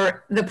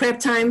for the prep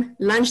time,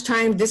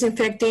 lunchtime,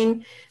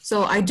 disinfecting.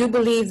 So I do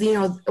believe,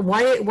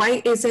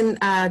 why isn't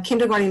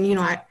kindergarten,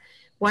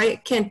 why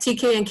can't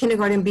TK and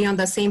kindergarten be on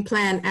the same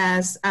plan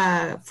as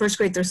first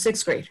grade or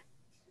sixth grade?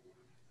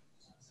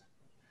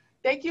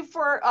 Thank you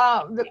for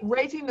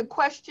raising the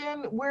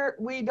question.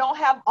 We don't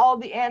have all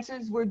the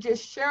answers. We're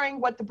just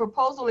sharing what the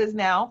proposal is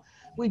now.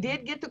 We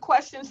did get the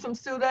questions from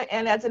SUDA,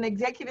 and as an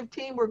executive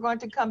team, we're going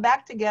to come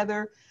back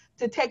together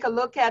to take a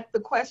look at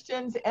the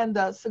questions and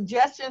the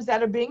suggestions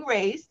that are being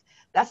raised.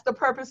 That's the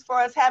purpose for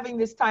us having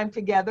this time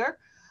together.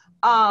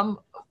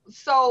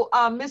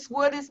 Ms.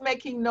 Wood is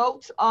making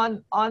notes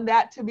on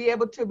that to be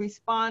able to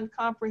respond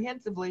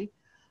comprehensively.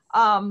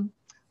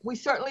 We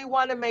certainly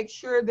want to make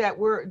sure that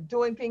we're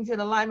doing things in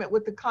alignment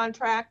with the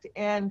contract,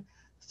 and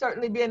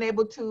certainly being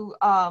able to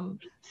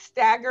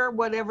stagger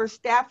whatever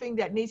staffing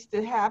that needs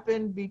to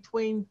happen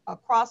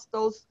across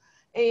those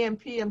AM,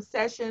 PM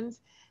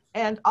sessions,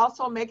 and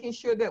also making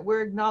sure that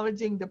we're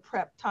acknowledging the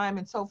prep time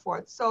and so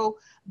forth. So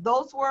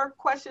those were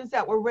questions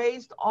that were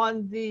raised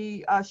on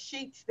the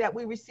sheets that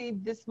we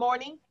received this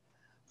morning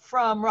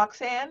from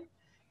Roxanne.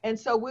 And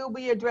so we'll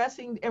be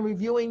addressing and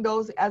reviewing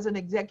those as an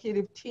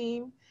executive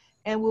team,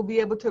 and we'll be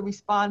able to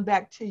respond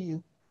back to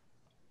you.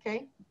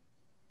 Okay.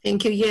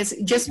 Thank you. Yes,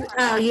 just,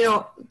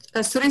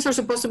 students are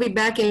supposed to be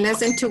back in less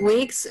than 2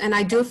 weeks. And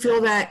I do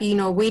feel that,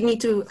 we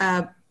need to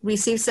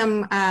receive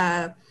some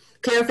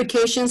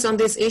clarifications on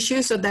this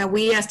issue so that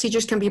we as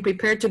teachers can be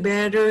prepared to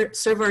better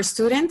serve our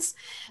students.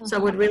 Mm-hmm. So I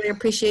would really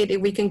appreciate if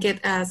we can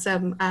get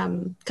some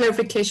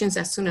clarifications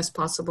as soon as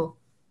possible.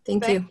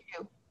 Thank you. Thank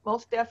you.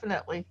 Most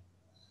definitely.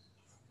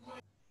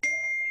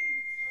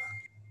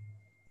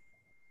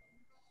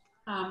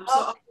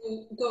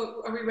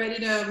 Are we ready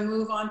to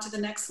move on to the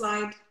next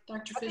slide,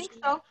 Dr. Fisher? I think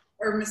so.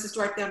 Or Mrs.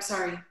 Duarte, I'm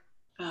sorry.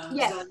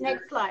 Yes,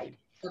 next slide.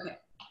 Okay.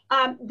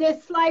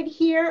 This slide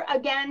here,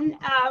 again,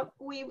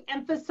 we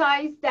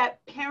emphasize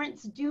that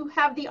parents do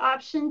have the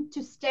option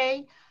to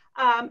stay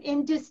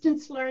in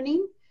distance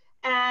learning.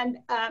 And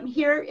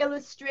here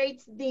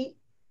illustrates the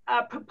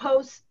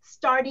proposed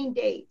starting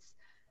dates.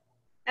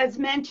 As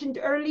mentioned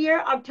earlier,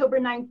 October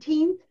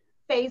 19th,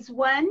 phase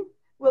 1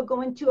 will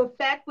go into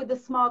effect with the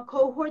small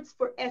cohorts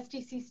for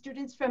SDC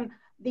students from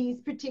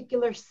these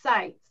particular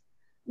sites.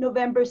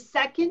 November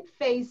 2nd,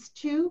 phase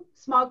 2,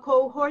 small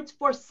cohorts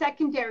for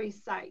secondary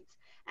sites.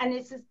 And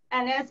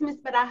as Ms.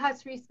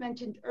 Barajas-Reese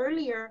mentioned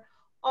earlier,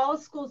 all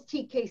schools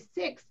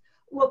TK6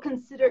 will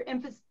consider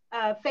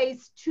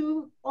phase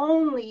 2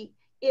 only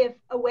if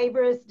a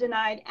waiver is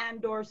denied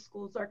and/or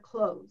schools are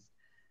closed.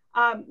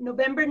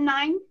 November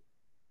 9th,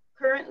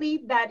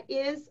 currently that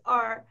is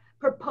our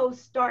proposed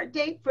start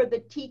date for the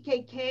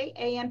TKK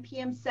AM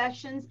PM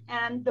sessions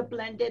and the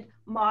blended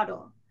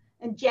model.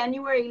 And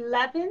January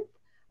 11th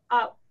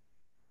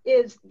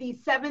is the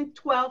 7th,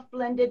 12th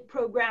blended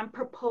program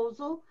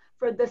proposal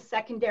for the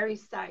secondary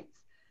sites.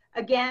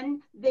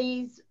 Again,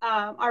 these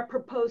are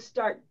proposed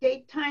start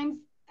date times,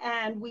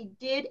 and we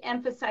did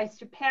emphasize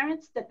to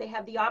parents that they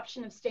have the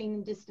option of staying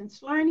in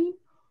distance learning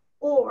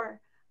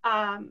or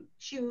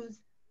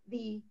choose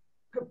the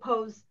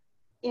proposed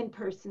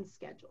in-person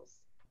schedules.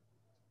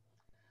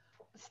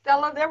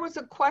 Stella, there was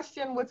a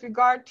question with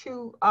regard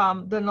to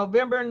the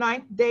November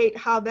 9th date,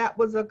 how that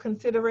was a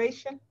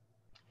consideration?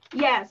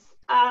 Yes.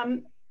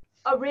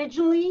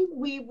 Originally,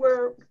 we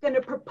were going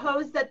to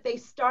propose that they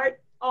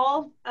start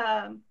all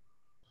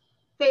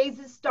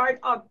phases start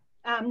on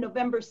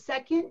November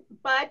 2nd,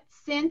 but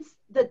since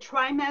the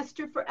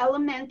trimester for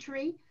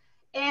elementary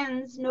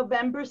ends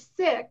November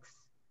 6th,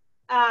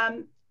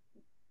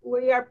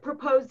 we are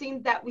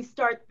proposing that we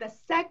start the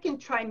second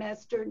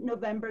trimester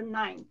November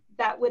 9th.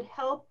 That would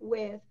help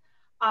with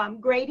the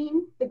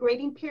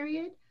grading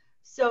period.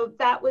 So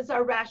that was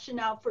our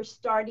rationale for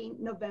starting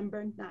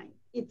November 9th.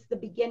 It's the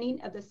beginning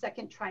of the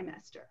second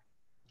trimester.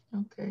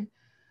 Okay.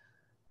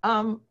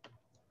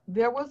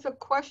 There was a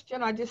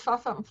question, I just saw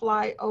something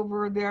fly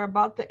over there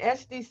about the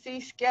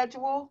SDC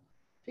schedule.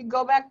 If you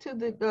go back to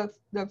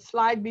the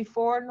slide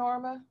before,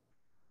 Norma,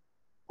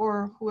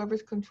 or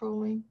whoever's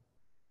controlling.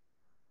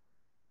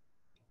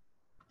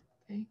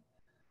 Okay.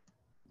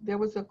 There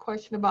was a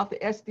question about the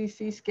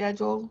SDC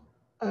schedule.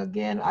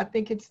 Again, I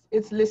think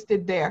it's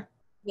listed there.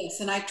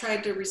 Yes, and I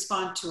tried to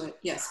respond to it,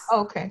 yes.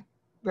 Okay,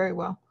 very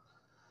well.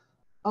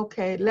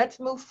 Okay, let's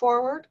move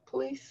forward,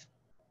 please.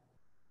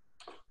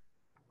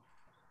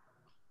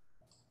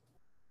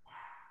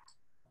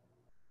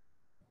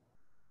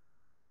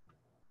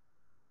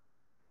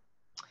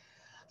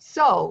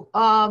 So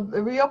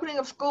the reopening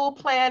of school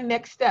plan,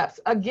 next steps.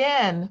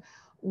 Again,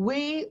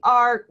 we're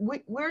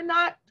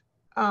not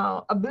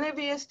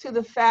oblivious to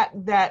the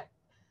fact that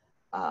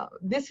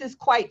this is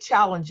quite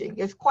challenging.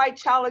 It's quite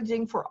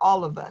challenging for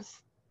all of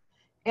us.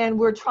 And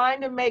we're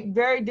trying to make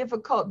very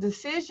difficult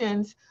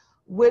decisions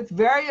with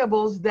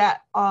variables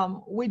that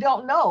we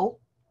don't know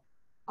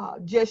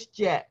just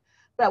yet.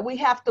 But we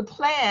have to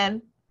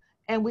plan,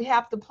 and we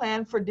have to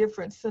plan for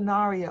different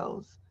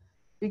scenarios,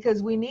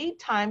 because we need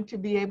time to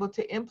be able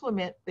to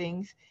implement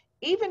things,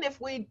 even if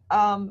we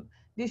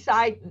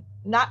decide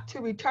not to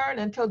return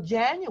until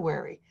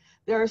January.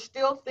 There are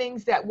still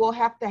things that will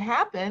have to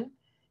happen,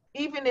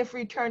 even if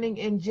returning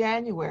in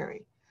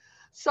January.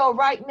 So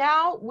right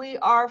now, we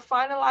are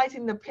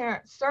finalizing the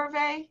parent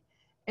survey,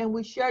 and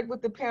we shared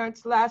with the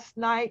parents last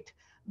night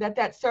that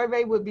that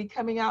survey would be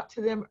coming out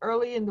to them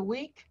early in the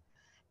week,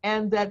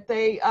 and that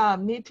they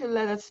need to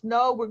let us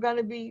know. We're going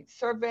to be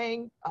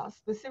surveying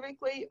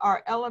specifically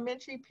our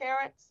elementary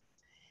parents,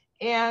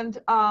 and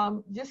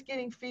just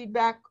getting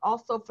feedback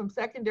also from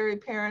secondary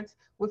parents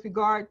with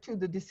regard to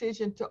the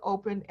decision to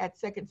open at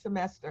second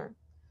semester.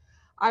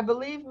 I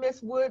believe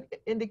Ms. Wood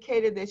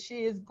indicated that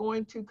she is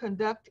going to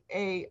conduct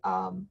a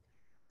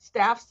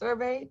staff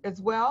survey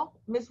as well.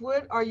 Ms.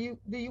 Wood,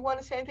 do you want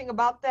to say anything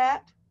about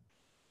that?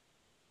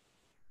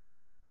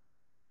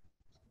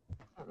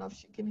 I don't know if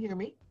she can hear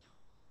me.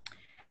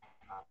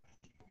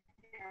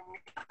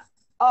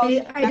 Oh,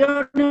 I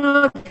don't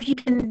know if you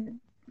can,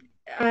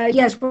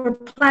 yes, we're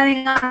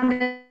planning on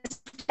a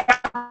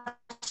staff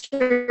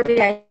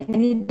survey. I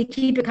need to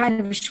keep it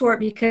kind of short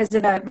because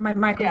of my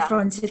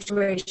microphone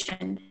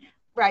situation.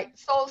 Right.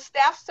 So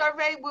staff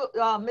survey,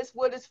 Ms.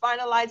 Wood is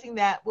finalizing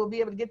that. We'll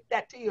be able to get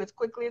that to you as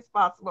quickly as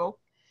possible.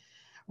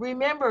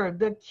 Remember,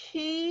 the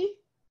key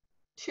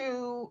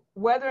to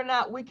whether or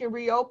not we can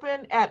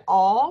reopen at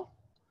all,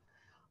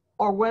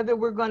 or whether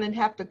we're going to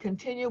have to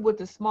continue with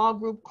the small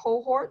group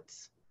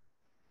cohorts,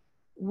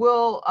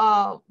 we'll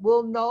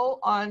know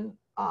on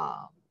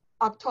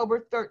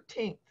October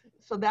 13th.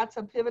 So that's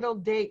a pivotal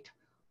date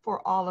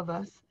for all of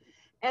us.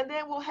 And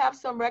then we'll have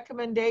some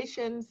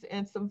recommendations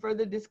and some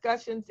further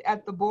discussions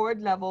at the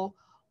board level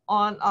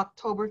on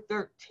October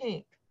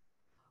 13th.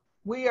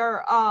 We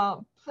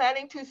are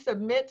planning to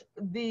submit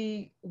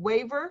the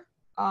waiver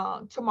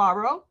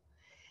tomorrow.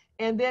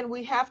 And then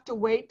we have to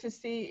wait to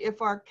see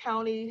if our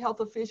county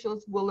health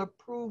officials will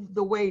approve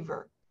the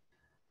waiver.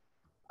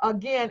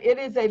 Again, it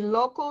is a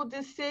local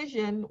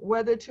decision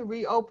whether to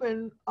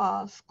reopen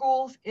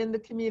schools in the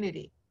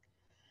community.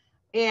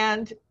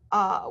 And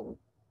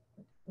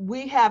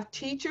we have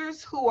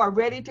teachers who are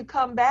ready to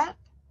come back.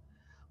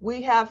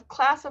 We have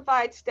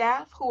classified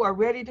staff who are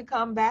ready to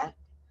come back.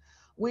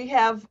 We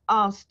have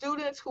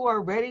students who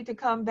are ready to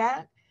come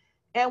back.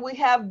 And we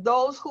have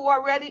those who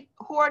are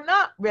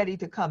not ready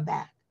to come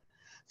back.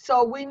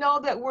 So we know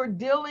that we're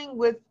dealing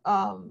with,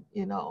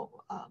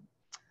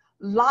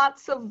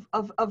 lots of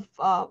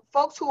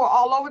folks who are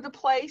all over the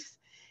place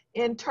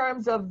in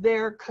terms of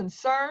their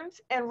concerns,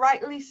 and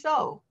rightly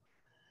so.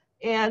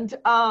 And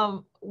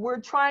we're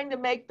trying to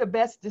make the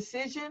best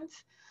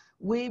decisions.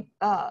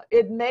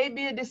 It may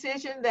be a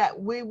decision that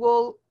we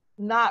will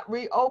not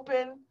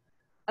reopen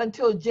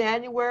until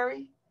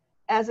January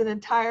as an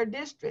entire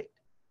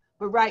district.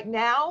 But right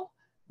now,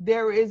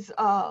 there is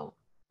a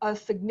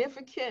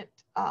significant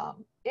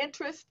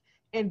interest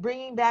in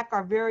bringing back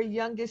our very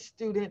youngest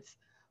students,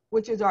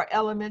 which is our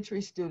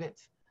elementary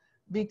students,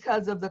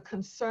 because of the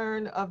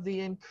concern of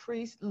the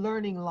increased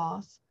learning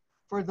loss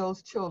for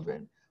those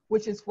children,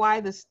 which is why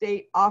the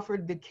state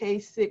offered the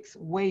K-6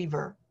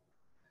 waiver.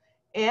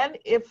 And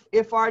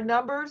if our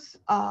numbers,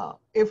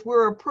 if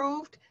we're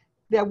approved,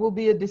 there will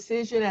be a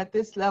decision at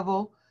this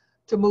level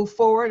to move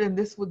forward, and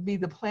this would be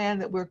the plan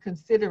that we're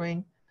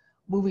considering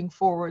moving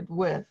forward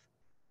with.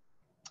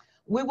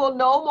 We will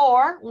know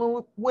more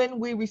when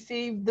we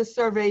receive the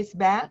surveys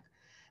back,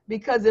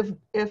 because if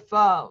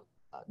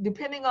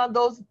depending on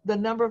the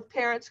number of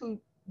parents who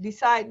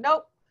decide,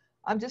 nope,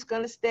 I'm just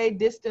going to stay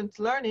distance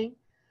learning,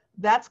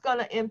 that's going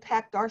to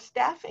impact our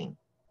staffing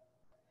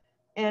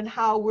and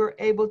how we're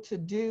able to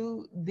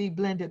do the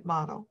blended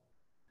model.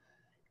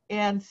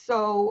 And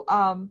so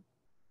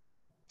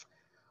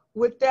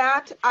with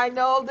that, I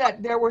know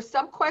that there were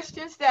some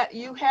questions that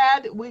you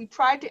had. We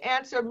tried to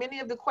answer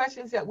many of the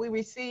questions that we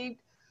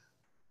received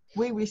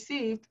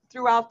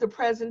throughout the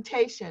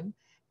presentation.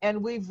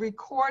 And we've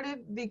recorded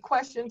the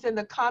questions and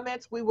the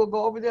comments. We will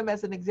go over them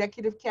as an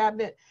executive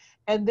cabinet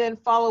and then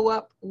follow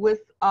up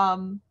with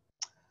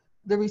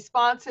the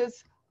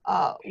responses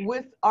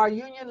with our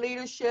union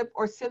leadership,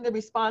 or send the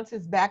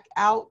responses back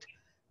out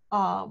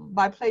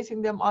by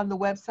placing them on the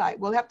website.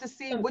 We'll have to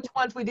see which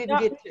ones we didn't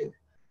get to.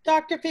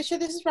 Dr. Fisher,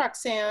 this is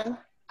Roxanne.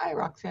 Hi,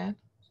 Roxanne.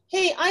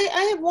 Hey,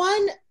 I have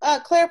one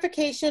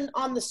clarification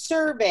on the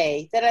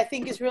survey that I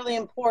think is really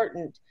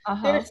important.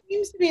 There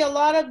seems to be a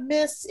lot of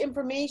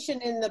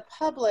misinformation in the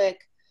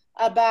public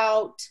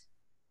about,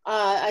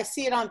 I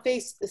see it on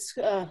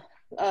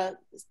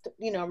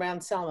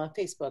around Selma,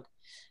 Facebook,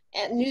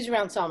 and news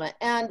around Selma.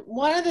 And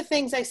one of the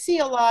things I see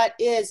a lot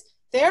is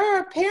there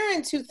are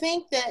parents who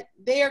think that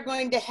they are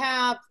going to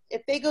have,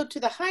 if they go to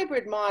the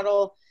hybrid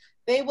model,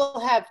 they will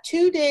have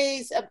 2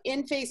 days of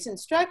in-face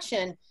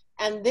instruction,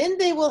 and then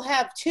they will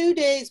have 2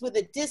 days with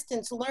a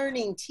distance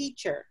learning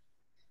teacher.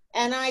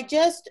 And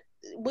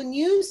when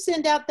you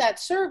send out that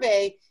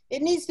survey,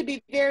 it needs to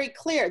be very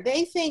clear.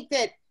 They think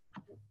that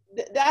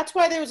that's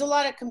why there was a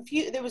lot of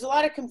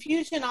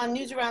confusion on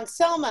News Around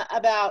Selma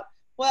about,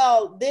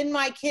 well, then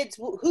my kids,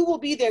 who will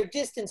be their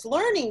distance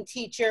learning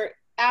teacher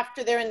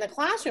after they're in the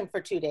classroom for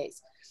 2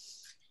 days?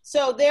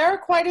 So there are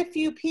quite a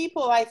few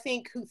people, I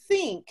think, who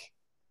think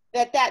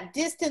that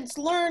distance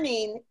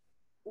learning,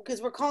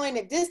 because we're calling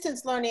it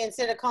distance learning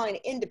instead of calling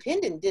it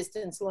independent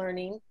distance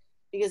learning,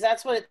 because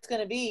that's what it's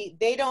going to be,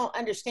 they don't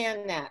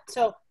understand that.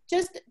 So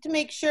just to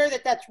make sure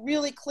that that's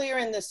really clear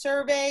in the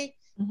survey,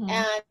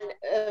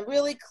 and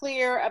really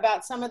clear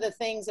about some of the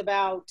things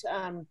about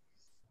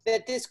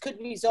that this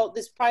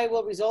probably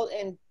will result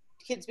in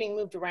kids being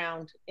moved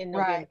around in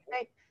November.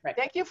 Right.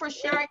 Thank you for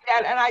sharing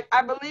that. And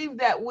I believe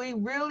that we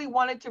really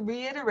wanted to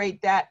reiterate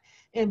that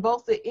in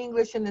both the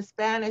English and the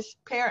Spanish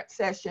parent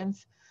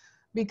sessions,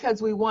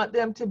 because we want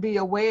them to be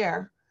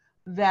aware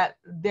that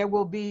there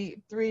will be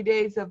 3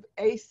 days of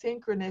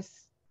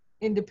asynchronous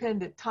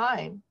independent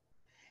time.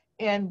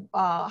 And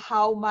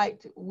how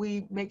might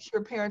we make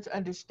sure parents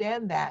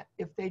understand that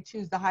if they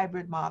choose the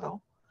hybrid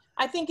model?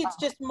 I think it's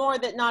just more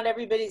that not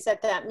everybody's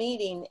at that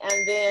meeting,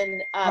 and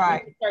then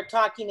we start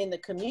talking in the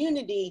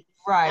community,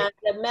 and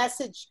the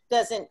message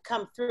doesn't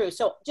come through.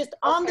 So just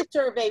on the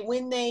survey,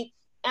 when they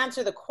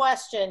answer the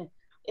question,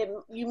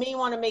 you may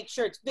want to make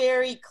sure it's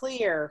very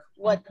clear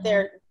what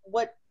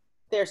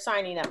they're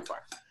signing up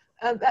for.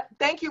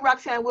 Thank you,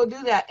 Roxanne. We'll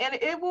do that, and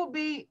it will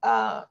be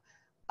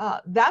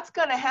that's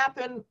going to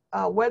happen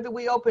whether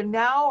we open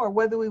now or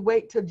whether we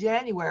wait till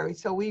January.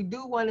 So we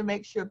do want to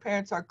make sure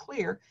parents are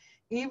clear.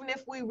 Even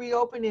if we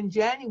reopen in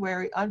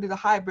January under the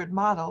hybrid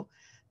model,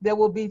 there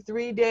will be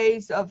 3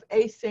 days of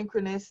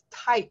asynchronous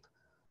type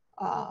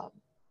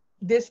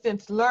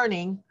distance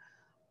learning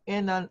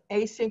in an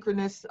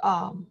asynchronous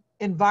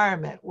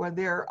environment where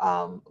they're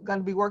going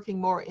to be working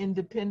more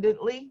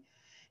independently.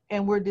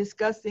 And we're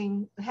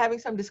having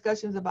some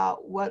discussions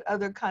about what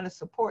other kind of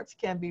supports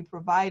can be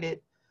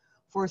provided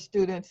for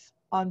students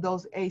on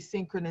those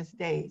asynchronous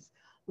days.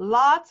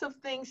 Lots of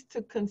things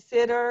to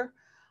consider.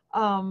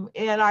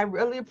 And I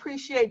really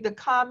appreciate the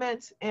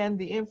comments and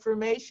the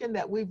information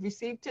that we've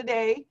received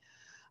today.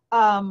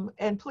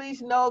 And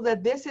please know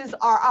that this is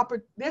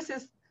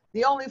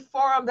the only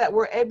forum that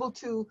we're able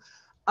to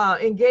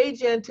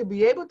engage in to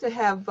be able to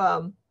have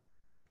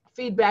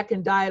feedback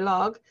and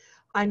dialogue.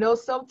 I know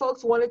some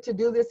folks wanted to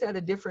do this at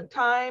a different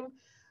time.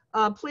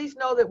 Please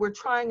know that we're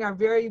trying our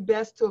very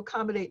best to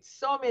accommodate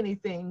so many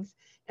things.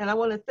 And I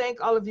want to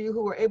thank all of you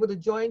who were able to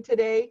join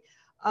today.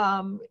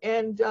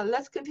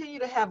 Let's continue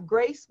to have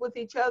grace with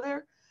each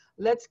other.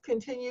 Let's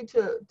continue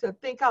to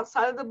think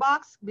outside of the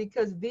box,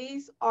 because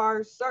these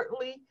are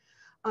certainly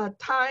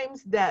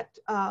times that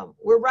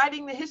we're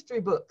writing the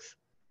history books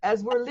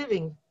as we're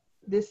living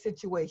this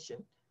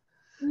situation.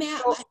 May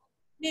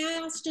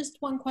I ask just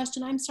one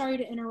question? I'm sorry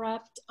to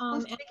interrupt.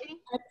 I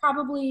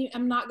probably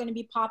am not going to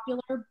be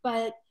popular,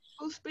 but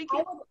who's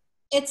speaking?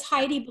 It's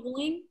Heidi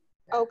Bowling.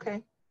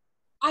 Okay.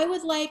 I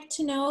would like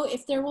to know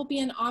if there will be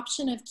an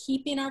option of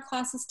keeping our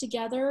classes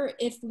together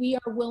if we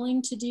are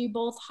willing to do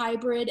both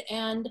hybrid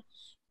and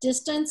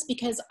distance,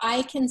 because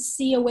I can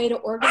see a way to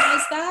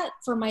organize that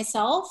for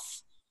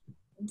myself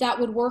that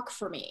would work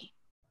for me.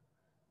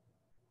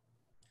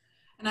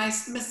 And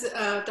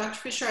Dr.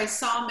 Fisher, I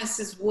saw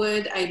Mrs.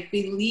 Wood. I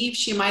believe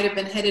she might have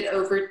been headed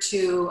over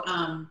to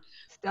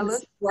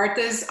Mrs.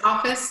 Huerta's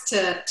office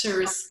to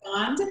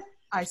respond.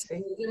 I see.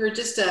 So we were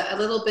just a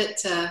little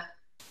bit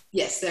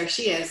yes, there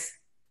she is.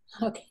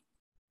 Okay.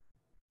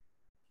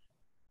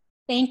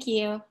 Thank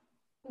you.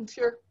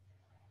 Sure.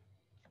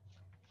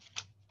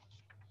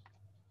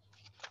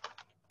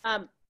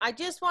 I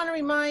just want to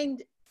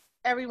remind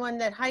everyone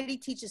that Heidi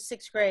teaches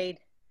 6th grade.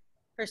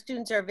 Her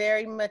students are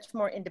very much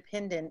more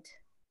independent.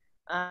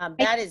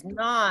 That is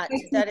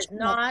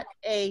not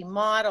a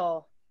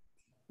model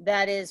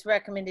that is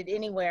recommended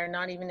anywhere,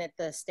 not even at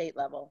the state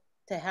level,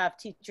 to have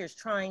teachers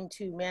trying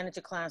to manage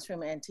a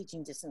classroom and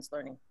teaching distance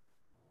learning.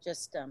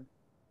 Just, I'm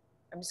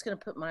just going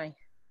to put my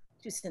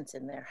 2 cents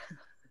in there.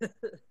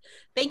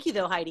 Thank you,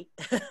 though, Heidi.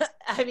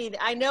 I mean,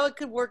 I know it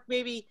could work.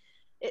 Maybe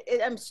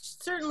I'm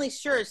certainly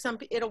sure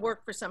it'll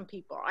work for some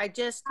people. I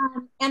just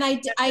and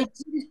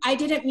I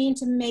didn't mean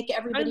to make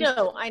everybody. I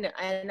know,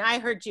 and I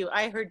heard you.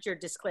 I heard your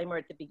disclaimer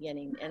at the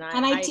beginning, and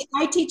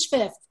I teach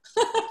 5th.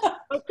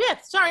 Oh,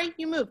 5th. Sorry,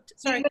 you moved.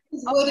 Sorry.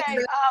 Okay,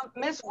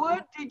 Ms.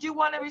 Wood, did you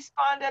want to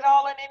respond at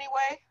all in any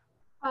way?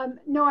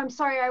 No, I'm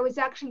sorry. I was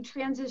actually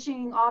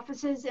transitioning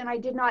offices and I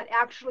did not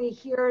actually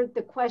hear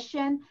the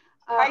question.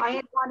 I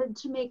had wanted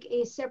to make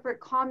a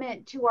separate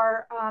comment to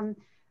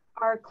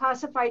our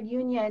classified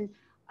union.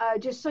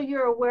 Just so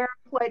you're aware,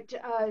 what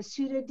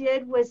SUDA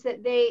did was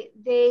that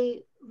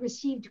they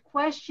received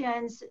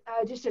questions,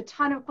 just a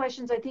ton of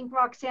questions. I think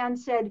Roxanne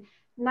said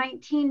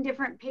 19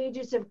 different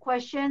pages of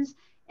questions,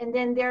 and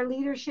then their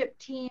leadership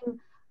team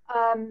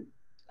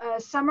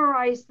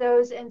summarized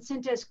those and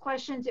sent us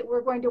questions that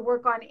we're going to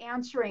work on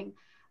answering.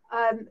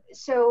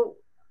 So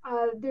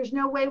there's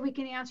no way we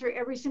can answer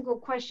every single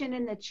question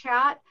in the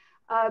chat.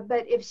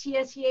 But if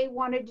CSEA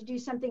wanted to do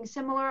something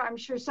similar, I'm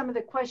sure some of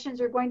the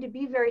questions are going to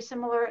be very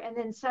similar and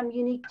then some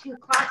unique to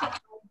classified.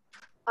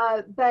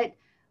 But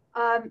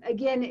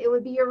again, it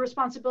would be your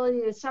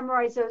responsibility to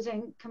summarize those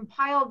and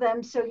compile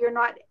them so you're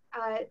not,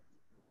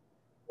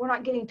 we're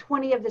not getting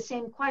 20 of the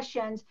same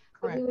questions.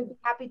 But we would be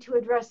happy to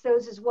address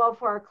those as well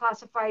for our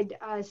classified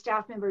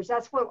staff members.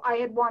 That's what I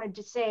had wanted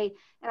to say.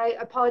 And I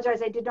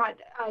apologize, I did not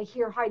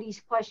hear Heidi's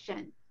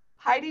question.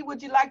 Heidi,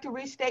 would you like to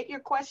restate your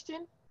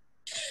question?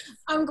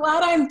 I'm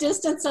glad I'm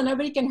distant so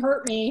nobody can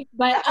hurt me,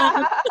 but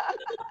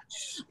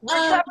we're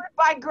covered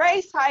by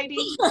grace, Heidi.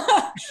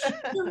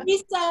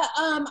 Teresa,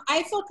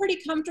 I feel pretty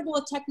comfortable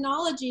with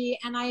technology,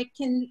 and I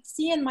can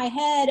see in my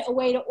head a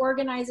way to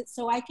organize it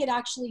so I could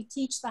actually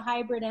teach the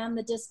hybrid and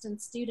the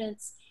distance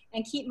students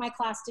and keep my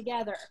class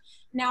together.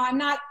 Now, I'm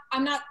not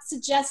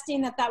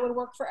suggesting that that would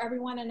work for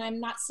everyone, and I'm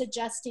not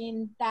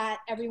suggesting that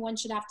everyone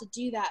should have to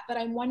do that, but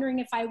I'm wondering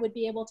if I would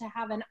be able to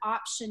have an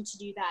option to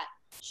do that,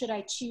 should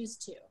I choose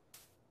to.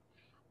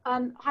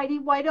 Heidi,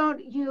 why don't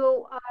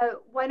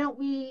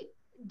we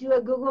do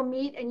a Google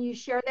Meet and you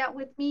share that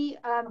with me,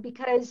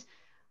 because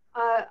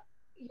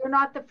you're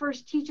not the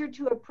first teacher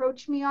to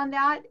approach me on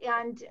that,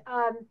 and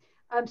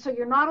so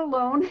you're not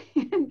alone.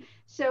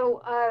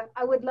 So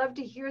I would love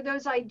to hear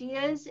those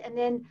ideas and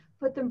then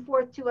put them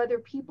forth to other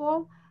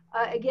people.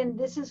 Again,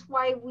 this is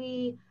why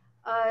we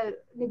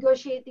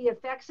negotiate the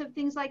effects of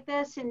things like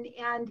this, and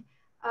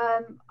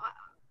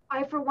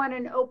I for one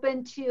am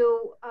open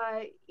to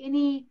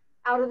any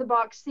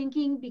out-of-the-box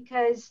thinking,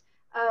 because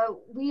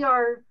we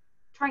are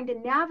trying to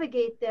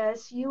navigate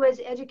this, you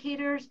as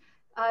educators,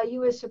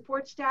 you as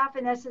support staff,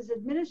 and us as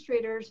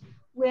administrators,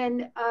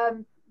 when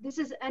this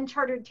is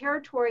uncharted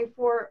territory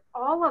for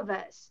all of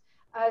us.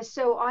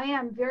 So I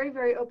am very,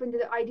 very open to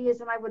the ideas,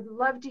 and I would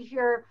love to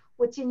hear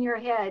what's in your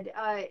head.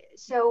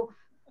 So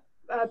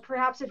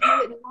perhaps if you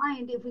wouldn't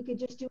mind, if we could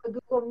just do a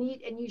Google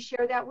Meet and you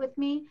share that with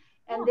me,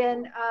 and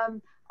then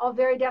I'll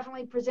very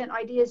definitely present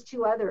ideas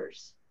to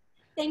others.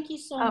 Thank you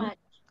so much.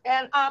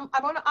 And I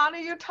want to honor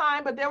your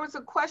time, but there was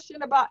a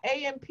question about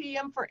AM,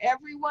 PM for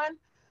everyone.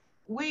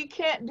 We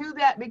can't do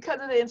that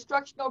because of the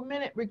instructional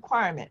minute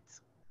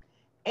requirements.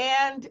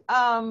 And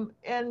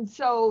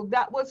so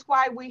that was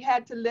why we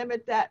had to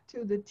limit that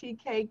to the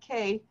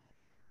TKK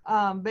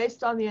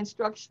based on the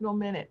instructional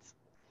minutes.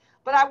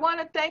 But I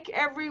want to thank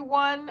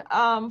everyone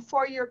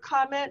for your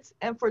comments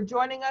and for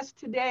joining us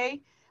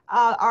today.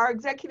 Our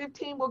executive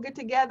team will get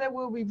together.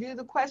 We'll review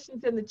the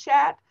questions in the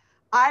chat.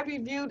 I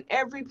reviewed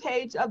every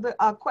page of the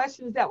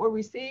questions that were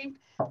received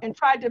and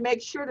tried to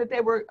make sure that they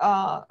were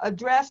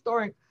addressed,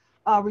 or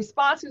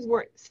responses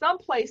were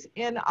someplace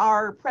in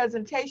our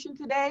presentation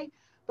today,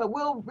 but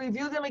we'll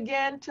review them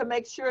again to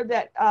make sure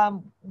that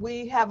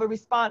we have a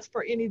response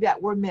for any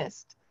that were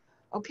missed.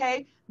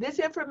 Okay, this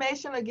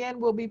information again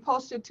will be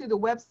posted to the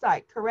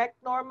website, correct,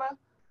 Norma?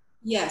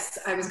 Yes,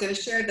 I was going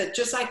to share that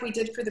just like we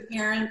did for the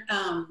parent,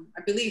 I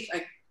believe,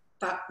 I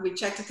thought we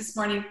checked it this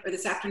morning or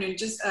this afternoon,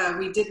 just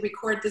we did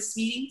record this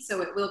meeting,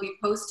 so it will be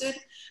posted.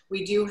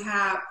 We do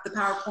have the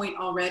PowerPoint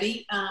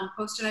already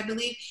posted, I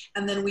believe,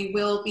 and then we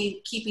will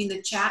be keeping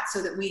the chat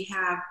so that we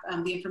have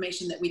the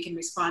information that we can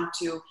respond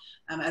to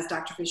as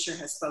Dr. Fisher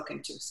has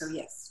spoken to, so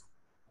yes.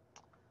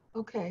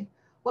 Okay,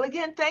 well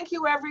again, thank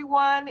you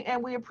everyone,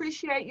 and we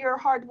appreciate your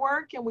hard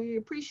work, and we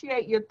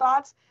appreciate your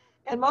thoughts,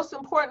 and most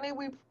importantly,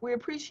 we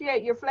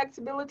appreciate your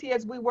flexibility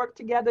as we work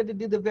together to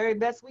do the very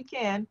best we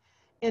can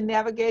in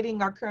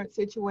navigating our current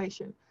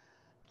situation.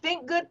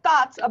 Think good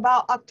thoughts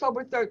about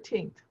October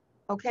 13th,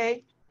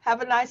 okay?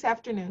 Have a nice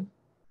afternoon.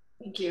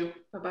 Thank you.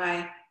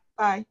 Bye-bye.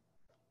 Bye.